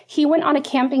world. He went on a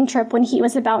camping trip when he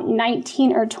was about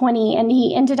 19 or 20, and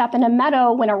he ended up in a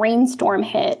meadow when a rainstorm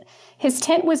hit. His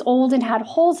tent was old and had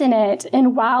holes in it,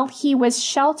 and while he was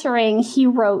sheltering, he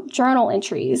wrote journal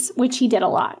entries, which he did a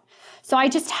lot. So I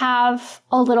just have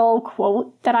a little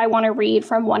quote that I want to read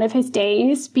from one of his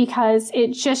days because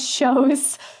it just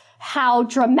shows how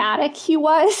dramatic he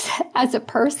was as a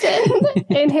person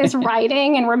in his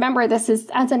writing. And remember, this is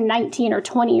as a 19 or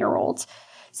 20-year-old.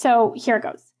 So here it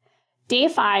goes. Day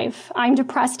 5, I'm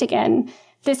depressed again.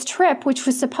 This trip, which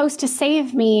was supposed to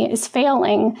save me, is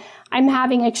failing. I'm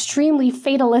having extremely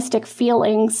fatalistic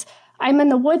feelings. I'm in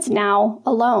the woods now,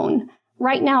 alone.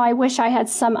 Right now, I wish I had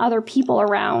some other people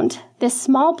around. This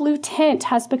small blue tent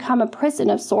has become a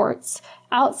prison of sorts.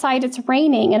 Outside, it's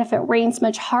raining, and if it rains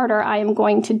much harder, I am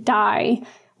going to die.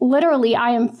 Literally,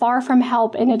 I am far from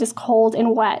help, and it is cold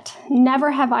and wet. Never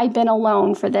have I been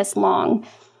alone for this long.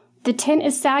 The tent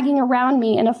is sagging around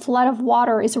me, and a flood of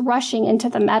water is rushing into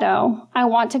the meadow. I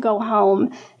want to go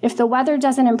home. If the weather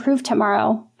doesn't improve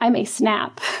tomorrow, I may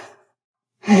snap.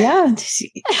 Yeah,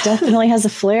 definitely has a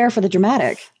flair for the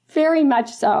dramatic. Very much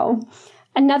so.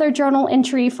 Another journal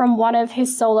entry from one of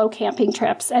his solo camping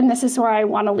trips, and this is where I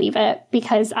want to leave it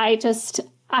because I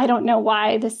don't know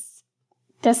why this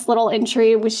little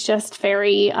entry was just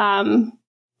very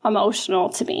emotional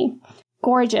to me.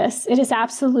 Gorgeous. It is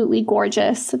absolutely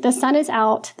gorgeous. The sun is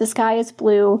out. The sky is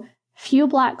blue. Few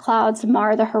black clouds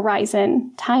mar the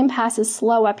horizon. Time passes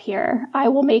slow up here. I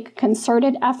will make a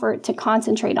concerted effort to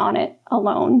concentrate on it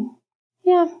alone.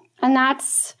 Yeah, and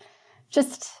that's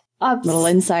just a little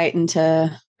insight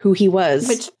into who he was.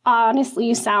 Which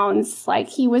honestly sounds like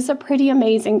he was a pretty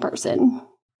amazing person.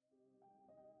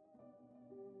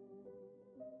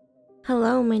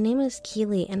 Hello, my name is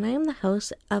Keely, and I am the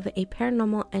host of a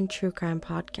paranormal and true crime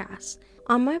podcast.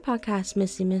 On my podcast,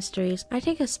 Missing Mysteries, I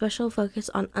take a special focus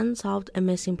on unsolved and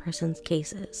missing persons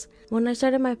cases. When I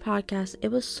started my podcast, it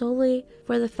was solely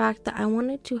for the fact that I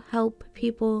wanted to help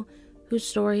people whose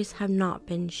stories have not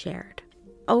been shared.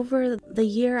 Over the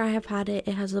year I have had it,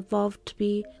 it has evolved to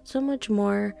be so much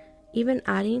more, even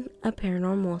adding a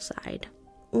paranormal side.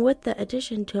 With the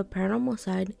addition to a paranormal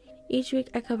side, each week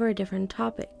I cover a different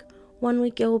topic. One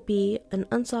week it will be an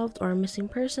unsolved or a missing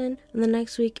person, and the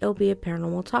next week it will be a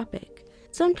paranormal topic.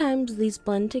 Sometimes these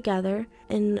blend together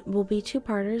and will be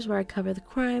two-parters where I cover the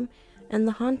crime and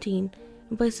the haunting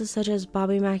in places such as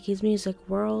Bobby Mackey's Music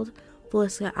World,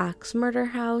 Villisca Axe Murder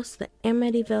House, the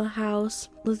Amityville House,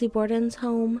 Lizzie Borden's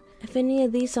home. If any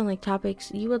of these sound like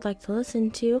topics you would like to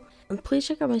listen to, please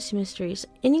check out Missing Mysteries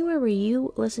anywhere where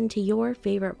you listen to your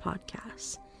favorite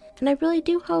podcasts. And I really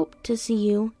do hope to see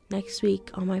you next week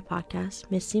on my podcast,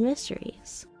 Missing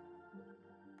Mysteries.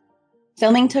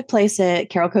 Filming took place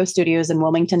at Carol Co Studios in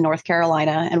Wilmington, North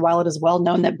Carolina, and while it is well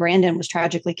known that Brandon was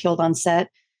tragically killed on set,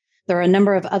 there are a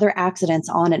number of other accidents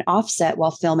on and off set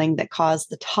while filming that caused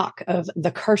the talk of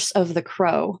the curse of the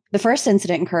crow. The first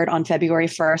incident occurred on February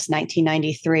 1st,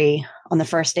 1993, on the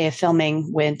first day of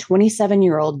filming when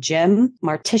 27-year-old Jim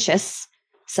Martitius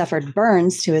suffered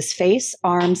burns to his face,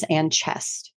 arms, and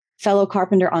chest. Fellow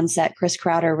carpenter on set, Chris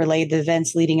Crowder, relayed the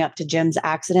events leading up to Jim's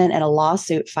accident and a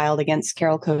lawsuit filed against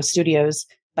Carol Co Studios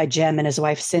by Jim and his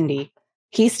wife, Cindy.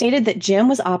 He stated that Jim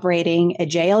was operating a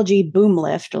JLG boom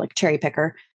lift, or like cherry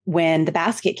picker, when the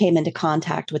basket came into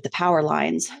contact with the power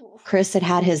lines. Chris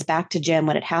had his back to Jim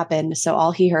when it happened, so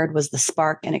all he heard was the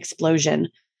spark and explosion.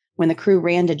 When the crew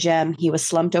ran to Jim, he was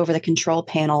slumped over the control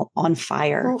panel on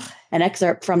fire. Oof. An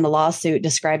excerpt from the lawsuit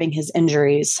describing his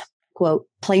injuries. Quote,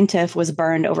 plaintiff was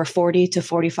burned over 40 to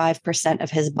 45% of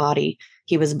his body.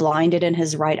 He was blinded in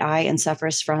his right eye and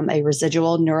suffers from a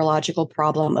residual neurological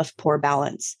problem of poor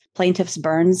balance. Plaintiff's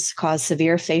burns caused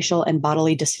severe facial and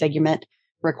bodily disfigurement,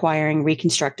 requiring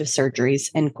reconstructive surgeries,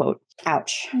 end quote.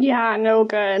 Ouch. Yeah, no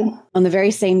good. On the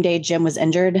very same day Jim was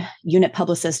injured, unit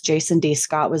publicist Jason D.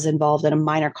 Scott was involved in a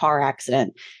minor car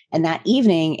accident. And that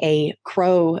evening, a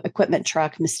Crow equipment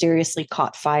truck mysteriously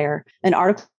caught fire. An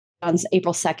article on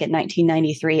April 2nd,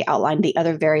 1993 outlined the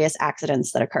other various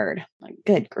accidents that occurred. Like,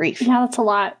 good grief. Yeah, that's a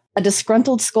lot. A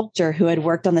disgruntled sculptor who had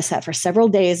worked on the set for several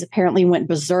days apparently went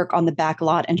berserk on the back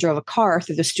lot and drove a car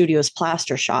through the studio's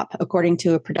plaster shop. According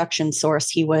to a production source,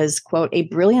 he was, quote, a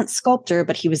brilliant sculptor,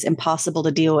 but he was impossible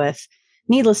to deal with.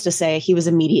 Needless to say, he was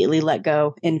immediately let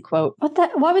go, end quote.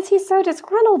 What was he so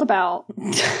disgruntled about?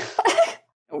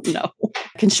 Oh, no.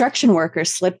 Construction workers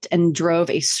slipped and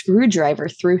drove a screwdriver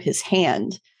through his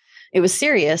hand. It was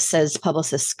serious, says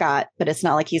publicist Scott, but it's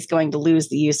not like he's going to lose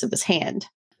the use of his hand.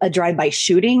 A drive-by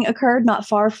shooting occurred not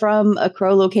far from a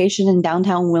Crow location in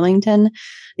downtown Wilmington.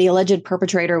 The alleged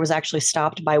perpetrator was actually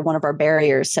stopped by one of our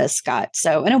barriers, says Scott.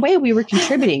 So in a way, we were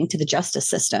contributing to the justice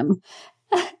system.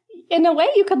 In a way,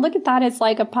 you could look at that as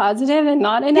like a positive and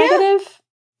not a negative.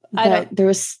 But there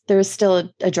was still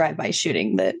a drive-by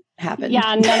shooting that happened.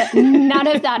 Yeah, none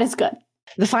of that is good.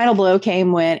 The final blow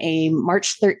came when a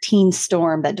March 13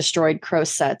 storm that destroyed Crow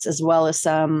sets, as well as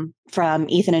some from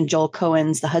Ethan and Joel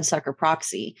Cohen's The Hudsucker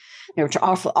Proxy. They were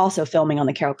also filming on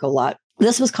the Carolco lot.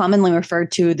 This was commonly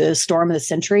referred to the storm of the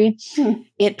century.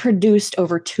 It produced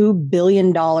over $2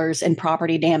 billion in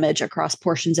property damage across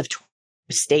portions of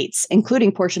states,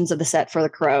 including portions of the set for The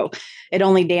Crow. It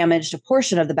only damaged a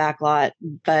portion of the backlot,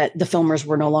 but the filmers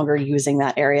were no longer using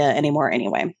that area anymore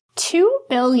anyway. $2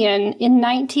 billion in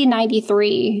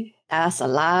 1993. That's a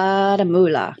lot of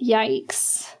moolah.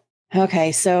 Yikes.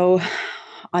 Okay, so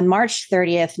on March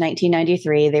 30th,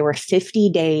 1993, they were 50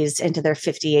 days into their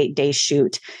 58-day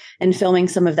shoot and filming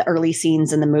some of the early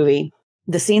scenes in the movie.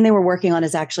 The scene they were working on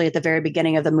is actually at the very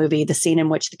beginning of the movie, the scene in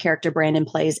which the character Brandon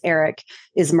plays, Eric,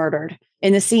 is murdered.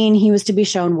 In the scene, he was to be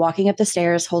shown walking up the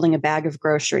stairs holding a bag of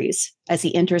groceries. As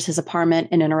he enters his apartment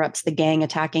and interrupts the gang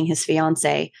attacking his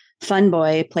fiancée,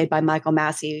 Funboy, played by Michael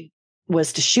Massey,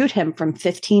 was to shoot him from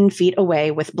 15 feet away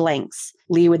with blanks.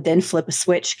 Lee would then flip a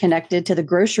switch connected to the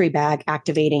grocery bag,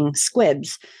 activating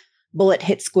squibs. Bullet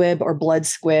hit squib or blood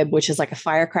squib, which is like a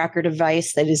firecracker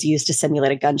device that is used to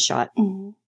simulate a gunshot.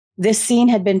 This scene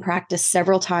had been practiced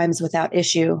several times without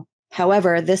issue.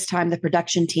 However, this time the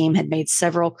production team had made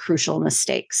several crucial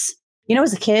mistakes. You know,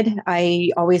 as a kid, I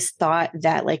always thought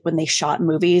that like when they shot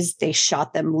movies, they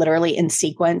shot them literally in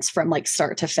sequence from like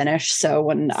start to finish. So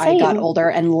when I got older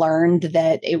and learned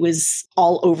that it was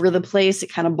all over the place,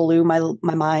 it kind of blew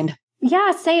my mind.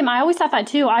 Yeah, same. I always thought that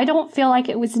too. I don't feel like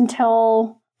it was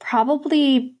until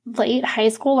probably late high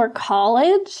school or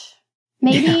college,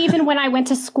 maybe even when I went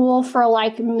to school for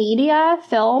like media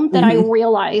film, that I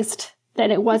realized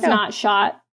that it was not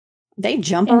shot. They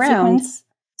jump around. Sequence.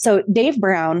 So Dave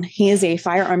Brown, he is a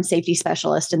firearm safety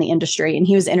specialist in the industry, and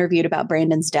he was interviewed about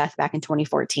Brandon's death back in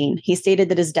 2014. He stated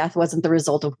that his death wasn't the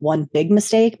result of one big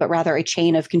mistake, but rather a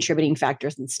chain of contributing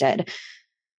factors instead.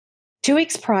 2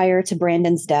 weeks prior to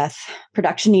Brandon's death,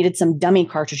 production needed some dummy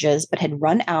cartridges, but had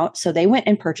run out, so they went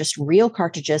and purchased real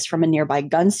cartridges from a nearby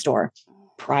gun store,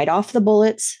 pried off the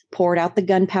bullets, poured out the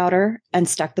gunpowder, and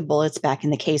stuck the bullets back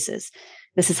in the cases.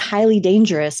 This is highly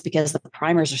dangerous because the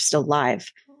primers are still live.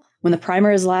 When the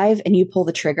primer is live and you pull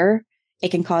the trigger, it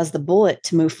can cause the bullet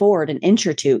to move forward an inch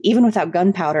or two, even without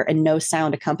gunpowder and no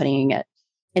sound accompanying it.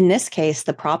 In this case,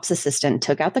 the props assistant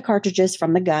took out the cartridges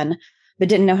from the gun, but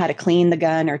didn't know how to clean the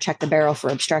gun or check the barrel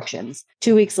for obstructions.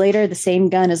 2 weeks later, the same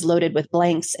gun is loaded with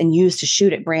blanks and used to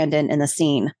shoot at Brandon in the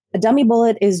scene. A dummy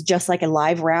bullet is just like a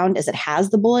live round as it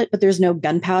has the bullet, but there's no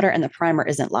gunpowder and the primer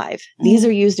isn't live. These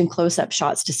are used in close-up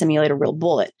shots to simulate a real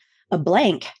bullet. A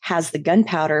blank has the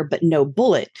gunpowder, but no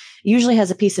bullet. It usually has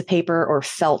a piece of paper or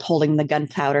felt holding the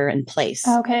gunpowder in place.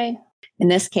 Okay. In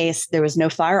this case, there was no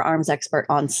firearms expert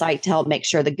on site to help make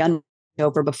sure the gun was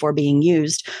over before being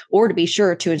used, or to be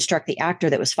sure to instruct the actor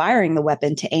that was firing the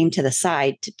weapon to aim to the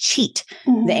side to cheat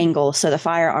the angle so the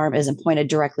firearm isn't pointed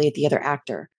directly at the other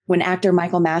actor. When actor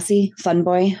Michael Massey,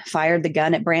 Funboy, fired the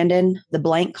gun at Brandon, the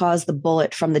blank caused the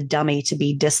bullet from the dummy to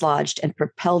be dislodged and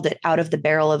propelled it out of the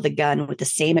barrel of the gun with the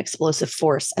same explosive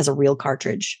force as a real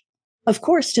cartridge. Of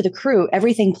course, to the crew,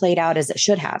 everything played out as it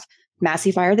should have.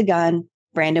 Massey fired the gun,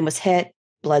 Brandon was hit,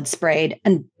 blood sprayed,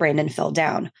 and Brandon fell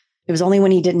down. It was only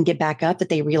when he didn't get back up that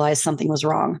they realized something was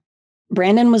wrong.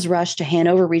 Brandon was rushed to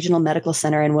Hanover Regional Medical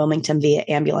Center in Wilmington via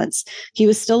ambulance. He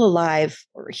was still alive,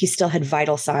 or he still had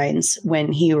vital signs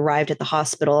when he arrived at the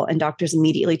hospital, and doctors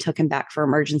immediately took him back for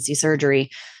emergency surgery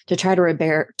to try to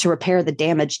repair the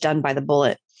damage done by the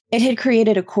bullet. It had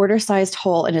created a quarter-sized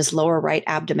hole in his lower right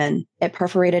abdomen. It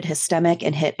perforated his stomach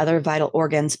and hit other vital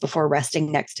organs before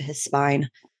resting next to his spine.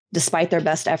 Despite their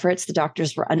best efforts, the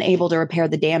doctors were unable to repair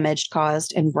the damage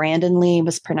caused, and Brandon Lee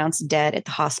was pronounced dead at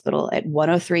the hospital at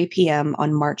 1:03 p.m.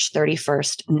 on March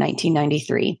 31st,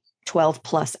 1993, 12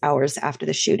 plus hours after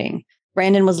the shooting.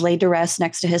 Brandon was laid to rest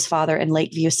next to his father in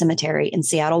Lakeview Cemetery in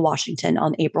Seattle, Washington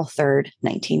on April 3rd,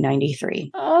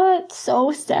 1993. Oh, it's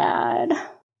so sad.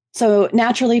 So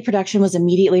naturally, production was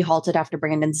immediately halted after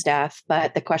Brandon's death,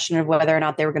 but the question of whether or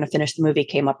not they were going to finish the movie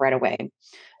came up right away.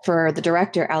 For the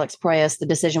director, Alex Proyas, the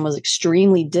decision was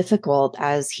extremely difficult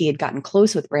as he had gotten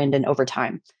close with Brandon over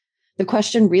time. The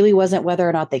question really wasn't whether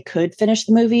or not they could finish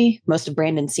the movie. Most of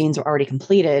Brandon's scenes were already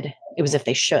completed. It was if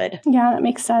they should. Yeah, that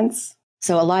makes sense.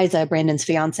 So Eliza, Brandon's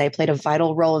fiance, played a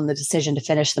vital role in the decision to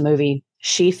finish the movie.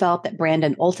 She felt that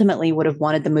Brandon ultimately would have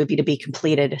wanted the movie to be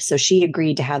completed, so she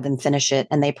agreed to have them finish it,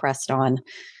 and they pressed on.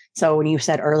 So when you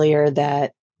said earlier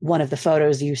that one of the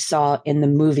photos you saw in the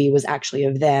movie was actually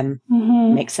of them,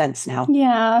 makes sense now.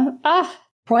 Yeah.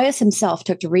 Proyas himself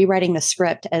took to rewriting the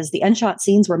script, as the unshot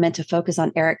scenes were meant to focus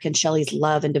on Eric and Shelley's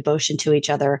love and devotion to each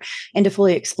other, and to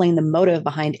fully explain the motive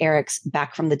behind Eric's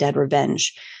back from the dead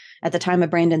revenge. At the time of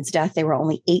Brandon's death, they were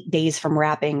only 8 days from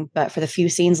wrapping, but for the few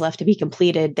scenes left to be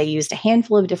completed, they used a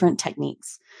handful of different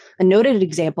techniques. A noted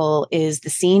example is the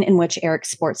scene in which Eric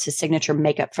sports his signature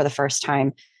makeup for the first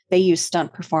time. They used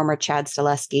stunt performer Chad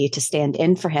Stileski to stand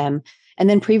in for him, and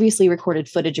then previously recorded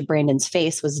footage of Brandon's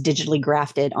face was digitally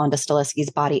grafted onto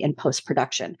Stileski's body in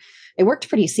post-production. It worked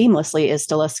pretty seamlessly, as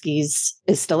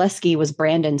Stileski was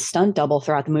Brandon's stunt double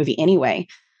throughout the movie anyway.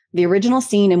 The original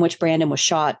scene in which Brandon was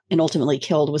shot and ultimately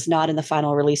killed was not in the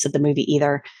final release of the movie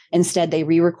either. Instead, they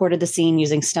re-recorded the scene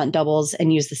using stunt doubles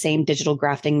and used the same digital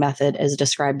grafting method as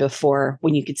described before,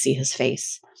 when you could see his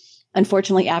face.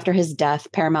 Unfortunately, after his death,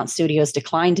 Paramount Studios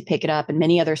declined to pick it up, and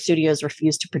many other studios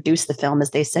refused to produce the film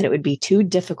as they said it would be too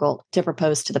difficult to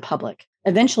propose to the public.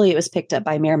 Eventually, it was picked up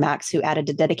by Miramax, who added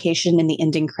a dedication in the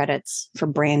ending credits for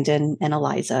Brandon and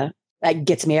Eliza. That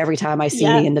gets me every time I see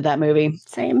the end of that movie.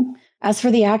 Same. As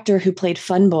for the actor who played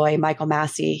Fun Boy, Michael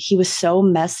Massey, he was so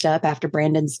messed up after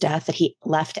Brandon's death that he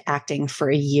left acting for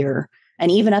a year. And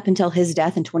even up until his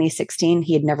death in 2016,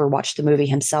 he had never watched the movie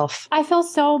himself. I feel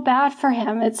so bad for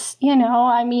him. It's,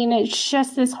 it's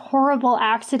just this horrible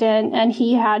accident, and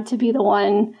he had to be the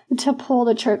one to pull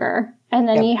the trigger. And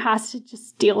then he has to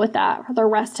just deal with that for the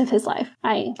rest of his life.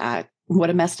 Would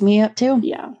have messed me up too.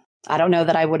 Yeah. I don't know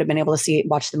that I would have been able to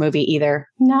watch the movie either.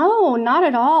 No, not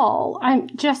at all. I'm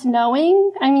just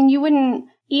knowing. I mean, you wouldn't,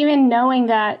 even knowing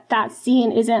that that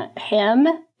scene isn't him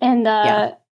in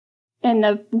the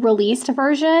released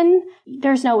version,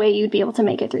 there's no way you'd be able to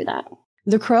make it through that.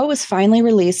 The Crow was finally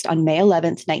released on May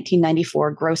 11th,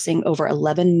 1994, grossing over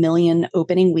 $11 million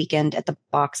opening weekend at the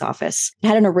box office. It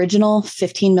had an original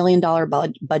 $15 million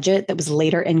budget that was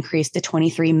later increased to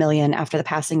 $23 million after the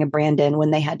passing of Brandon,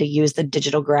 when they had to use the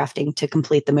digital grafting to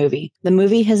complete the movie. The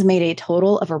movie has made a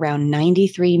total of around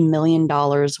 $93 million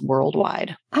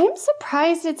worldwide. I'm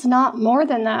surprised it's not more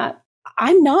than that.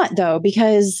 I'm not, though,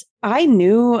 because I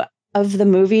knew of the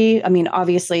movie. I mean,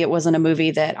 obviously it wasn't a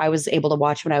movie that I was able to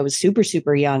watch when I was super,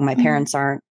 super young. My parents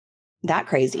aren't that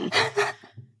crazy.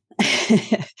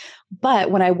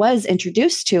 But when I was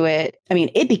introduced to it, I mean,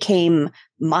 it became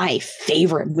my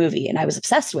favorite movie and I was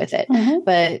obsessed with it.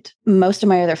 But most of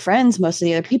my other friends, most of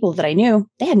the other people that I knew,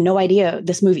 they had no idea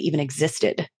this movie even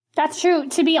existed. That's true.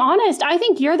 To be honest, I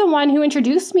think you're the one who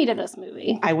introduced me to this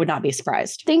movie. I would not be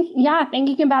surprised.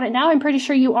 Thinking about it now, I'm pretty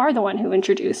sure you are the one who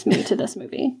introduced me to this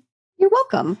movie. You're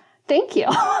welcome. Thank you.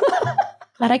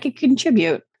 Glad I could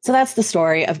contribute. So that's the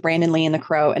story of Brandon Lee and the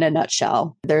Crow in a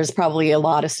nutshell. There's probably a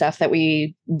lot of stuff that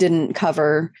we didn't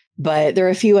cover, but there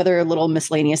are a few other little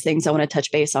miscellaneous things I want to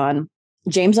touch base on.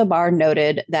 James O'Barr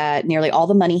noted that nearly all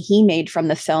the money he made from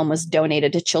the film was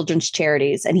donated to children's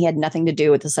charities, and he had nothing to do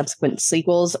with the subsequent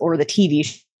sequels or the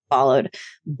TV followed.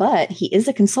 But he is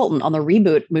a consultant on the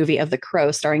reboot movie of The Crow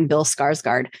starring Bill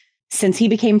Skarsgård. Since he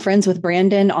became friends with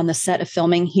Brandon on the set of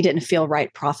filming, he didn't feel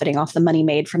right profiting off the money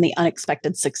made from the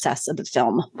unexpected success of the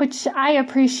film. Which I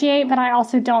appreciate, but I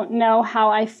also don't know how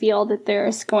I feel that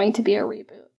there's going to be a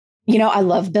reboot. I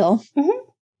love Bill.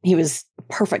 He was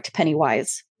perfect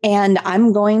Pennywise. And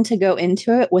I'm going to go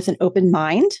into it with an open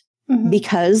mind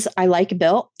because I like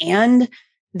Bill and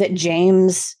that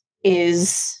James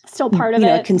is still part of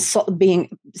it,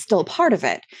 being still a part of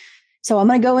it. So I'm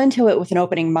going to go into it with an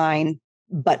opening mind.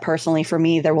 But personally, for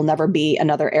me, there will never be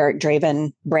another Eric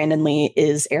Draven. Brandon Lee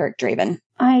is Eric Draven.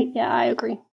 I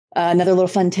agree. Another little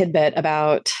fun tidbit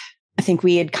about, I think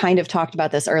we had kind of talked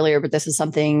about this earlier, but this is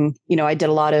something, I did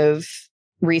a lot of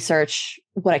research,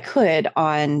 what I could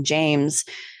on James.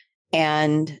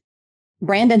 And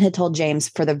Brandon had told James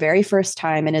for the very first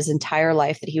time in his entire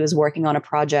life that he was working on a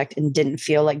project and didn't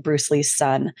feel like Bruce Lee's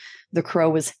son. The Crow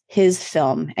was his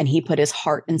film, and he put his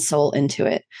heart and soul into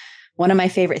it. One of my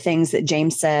favorite things that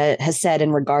James has said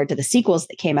in regard to the sequels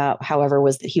that came out, however,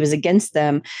 was that he was against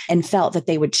them and felt that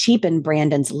they would cheapen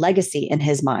Brandon's legacy in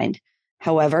his mind.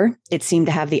 However, it seemed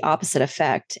to have the opposite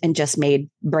effect and just made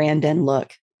Brandon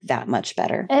look that much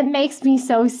better. It makes me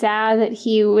so sad that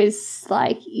he was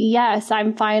like, yes,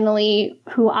 I'm finally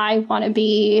who I want to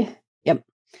be. Yep.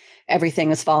 Everything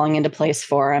was falling into place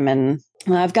for him. And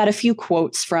I've got a few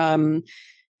quotes from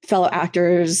fellow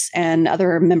actors and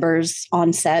other members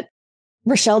on set.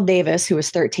 Rochelle Davis, who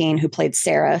was 13, who played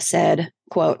Sarah, said,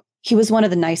 quote, He was one of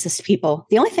the nicest people.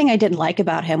 The only thing I didn't like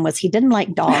about him was he didn't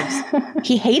like dogs.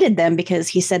 He hated them because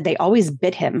he said they always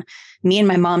bit him. Me and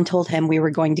my mom told him we were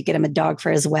going to get him a dog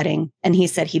for his wedding, and he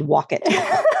said he'd walk it.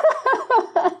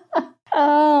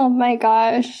 Oh my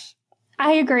gosh.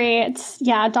 I agree.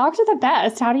 Dogs are the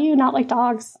best. How do you not like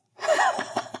dogs?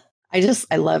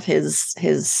 I love his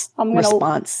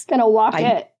response. Gonna walk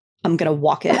it. I'm gonna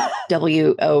walk it.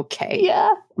 W-O-K.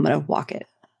 Yeah. I'm gonna walk it.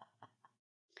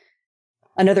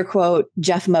 Another quote,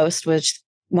 Jeff Most was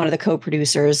one of the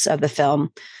co-producers of the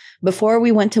film. Before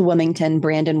we went to Wilmington,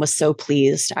 Brandon was so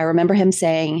pleased. I remember him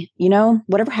saying,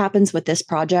 whatever happens with this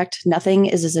project, nothing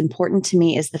is as important to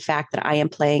me as the fact that I am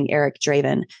playing Eric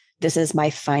Draven. This is my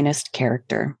finest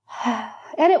character.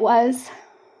 And it was.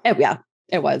 Oh, yeah,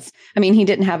 it was. I mean, he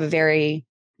didn't have a very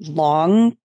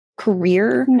long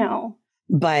career. No.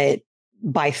 But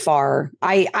by far,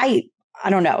 I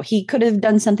don't know. He could have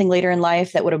done something later in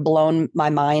life that would have blown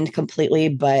my mind completely,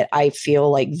 but I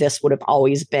feel like this would have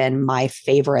always been my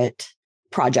favorite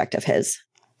project of his.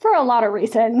 For a lot of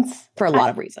reasons.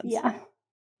 Yeah.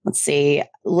 Let's see.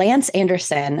 Lance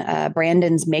Anderson,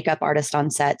 Brandon's makeup artist on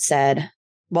set, said,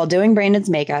 while doing Brandon's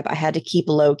makeup, I had to keep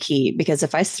low key because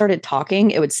if I started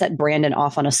talking, it would set Brandon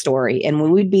off on a story. And we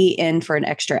would be in for an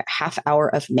extra half hour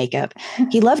of makeup.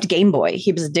 He loved Game Boy.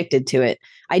 He was addicted to it.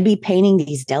 I'd be painting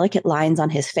these delicate lines on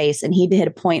his face and he'd hit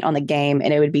a point on the game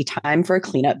and it would be time for a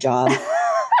cleanup job.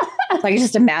 So I can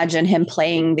just imagine him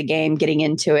playing the game, getting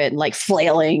into it and like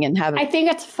flailing and having. I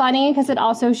think it's funny because it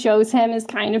also shows him as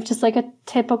kind of just like a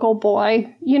typical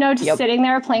boy, sitting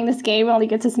there playing this game while he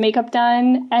gets his makeup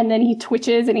done. And then he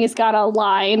twitches and he's got a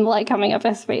line like coming up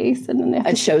his face. And then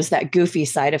it shows that goofy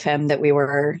side of him that we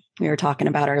were talking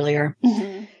about earlier.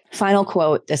 Mm-hmm. Final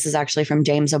quote. This is actually from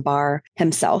James O'Barr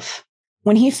himself.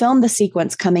 When he filmed the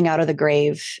sequence coming out of the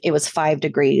grave, it was 5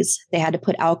 degrees. They had to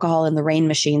put alcohol in the rain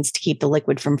machines to keep the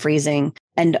liquid from freezing.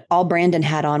 And all Brandon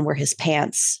had on were his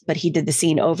pants. But he did the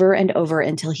scene over and over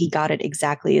until he got it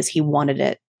exactly as he wanted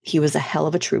it. He was a hell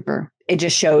of a trooper. It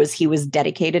just shows he was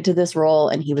dedicated to this role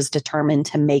and he was determined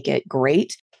to make it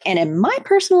great. And in my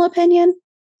personal opinion,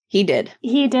 he did.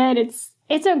 He did.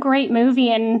 It's a great movie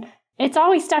and it's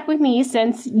always stuck with me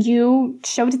since you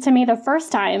showed it to me the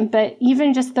first time, but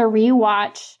even just the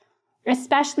rewatch,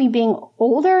 especially being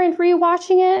older and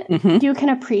rewatching it, you can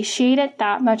appreciate it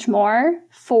that much more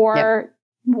for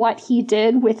what he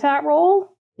did with that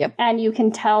role. Yep. And you can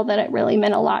tell that it really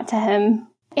meant a lot to him.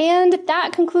 And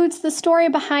that concludes the story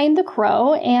behind The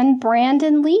Crow and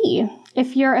Brandon Lee.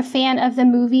 If you're a fan of the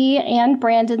movie and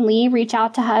Brandon Lee, reach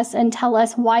out to us and tell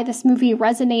us why this movie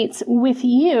resonates with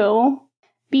you.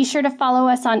 Be sure to follow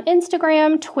us on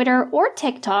Instagram, Twitter, or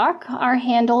TikTok. Our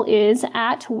handle is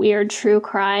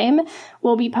 @WeirdTrueCrime.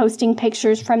 We'll be posting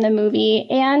pictures from the movie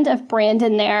and of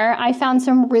Brandon there. I found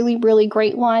some really, really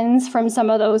great ones from some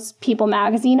of those People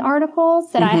magazine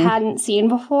articles that I hadn't seen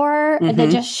before that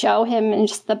just show him in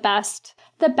just the best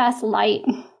light.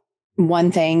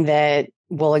 One thing that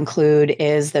we'll include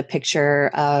is the picture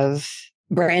of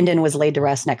Brandon was laid to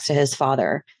rest next to his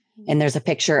father. And there's a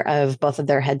picture of both of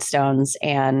their headstones.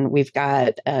 And we've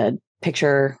got a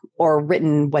picture or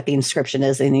written what the inscription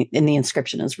is. And the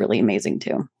inscription is really amazing,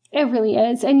 too. It really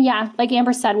is. And yeah, like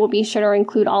Amber said, we'll be sure to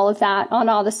include all of that on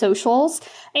all the socials.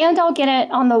 And I'll get it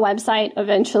on the website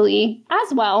eventually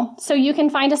as well. So you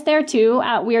can find us there, too,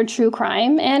 at Weird True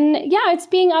Crime. And yeah, it's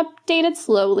being updated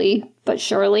slowly but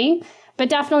surely. But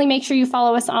definitely make sure you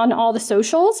follow us on all the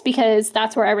socials because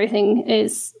that's where everything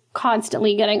is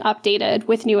constantly getting updated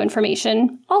with new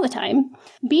information all the time.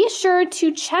 Be sure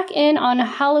to check in on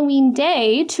Halloween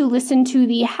Day to listen to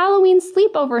the Halloween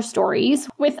sleepover stories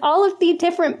with all of the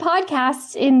different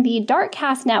podcasts in the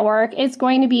Darkcast network. It's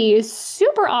going to be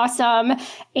super awesome,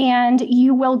 and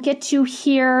you will get to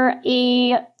hear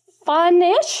a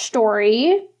fun-ish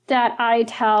story that I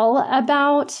tell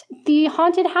about the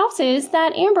haunted houses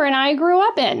that Amber and I grew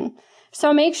up in.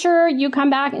 So make sure you come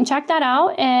back and check that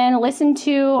out and listen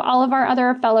to all of our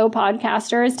other fellow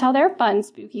podcasters tell their fun,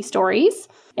 spooky stories.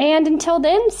 And until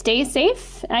then, stay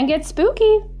safe and get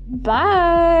spooky.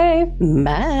 Bye.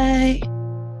 Bye.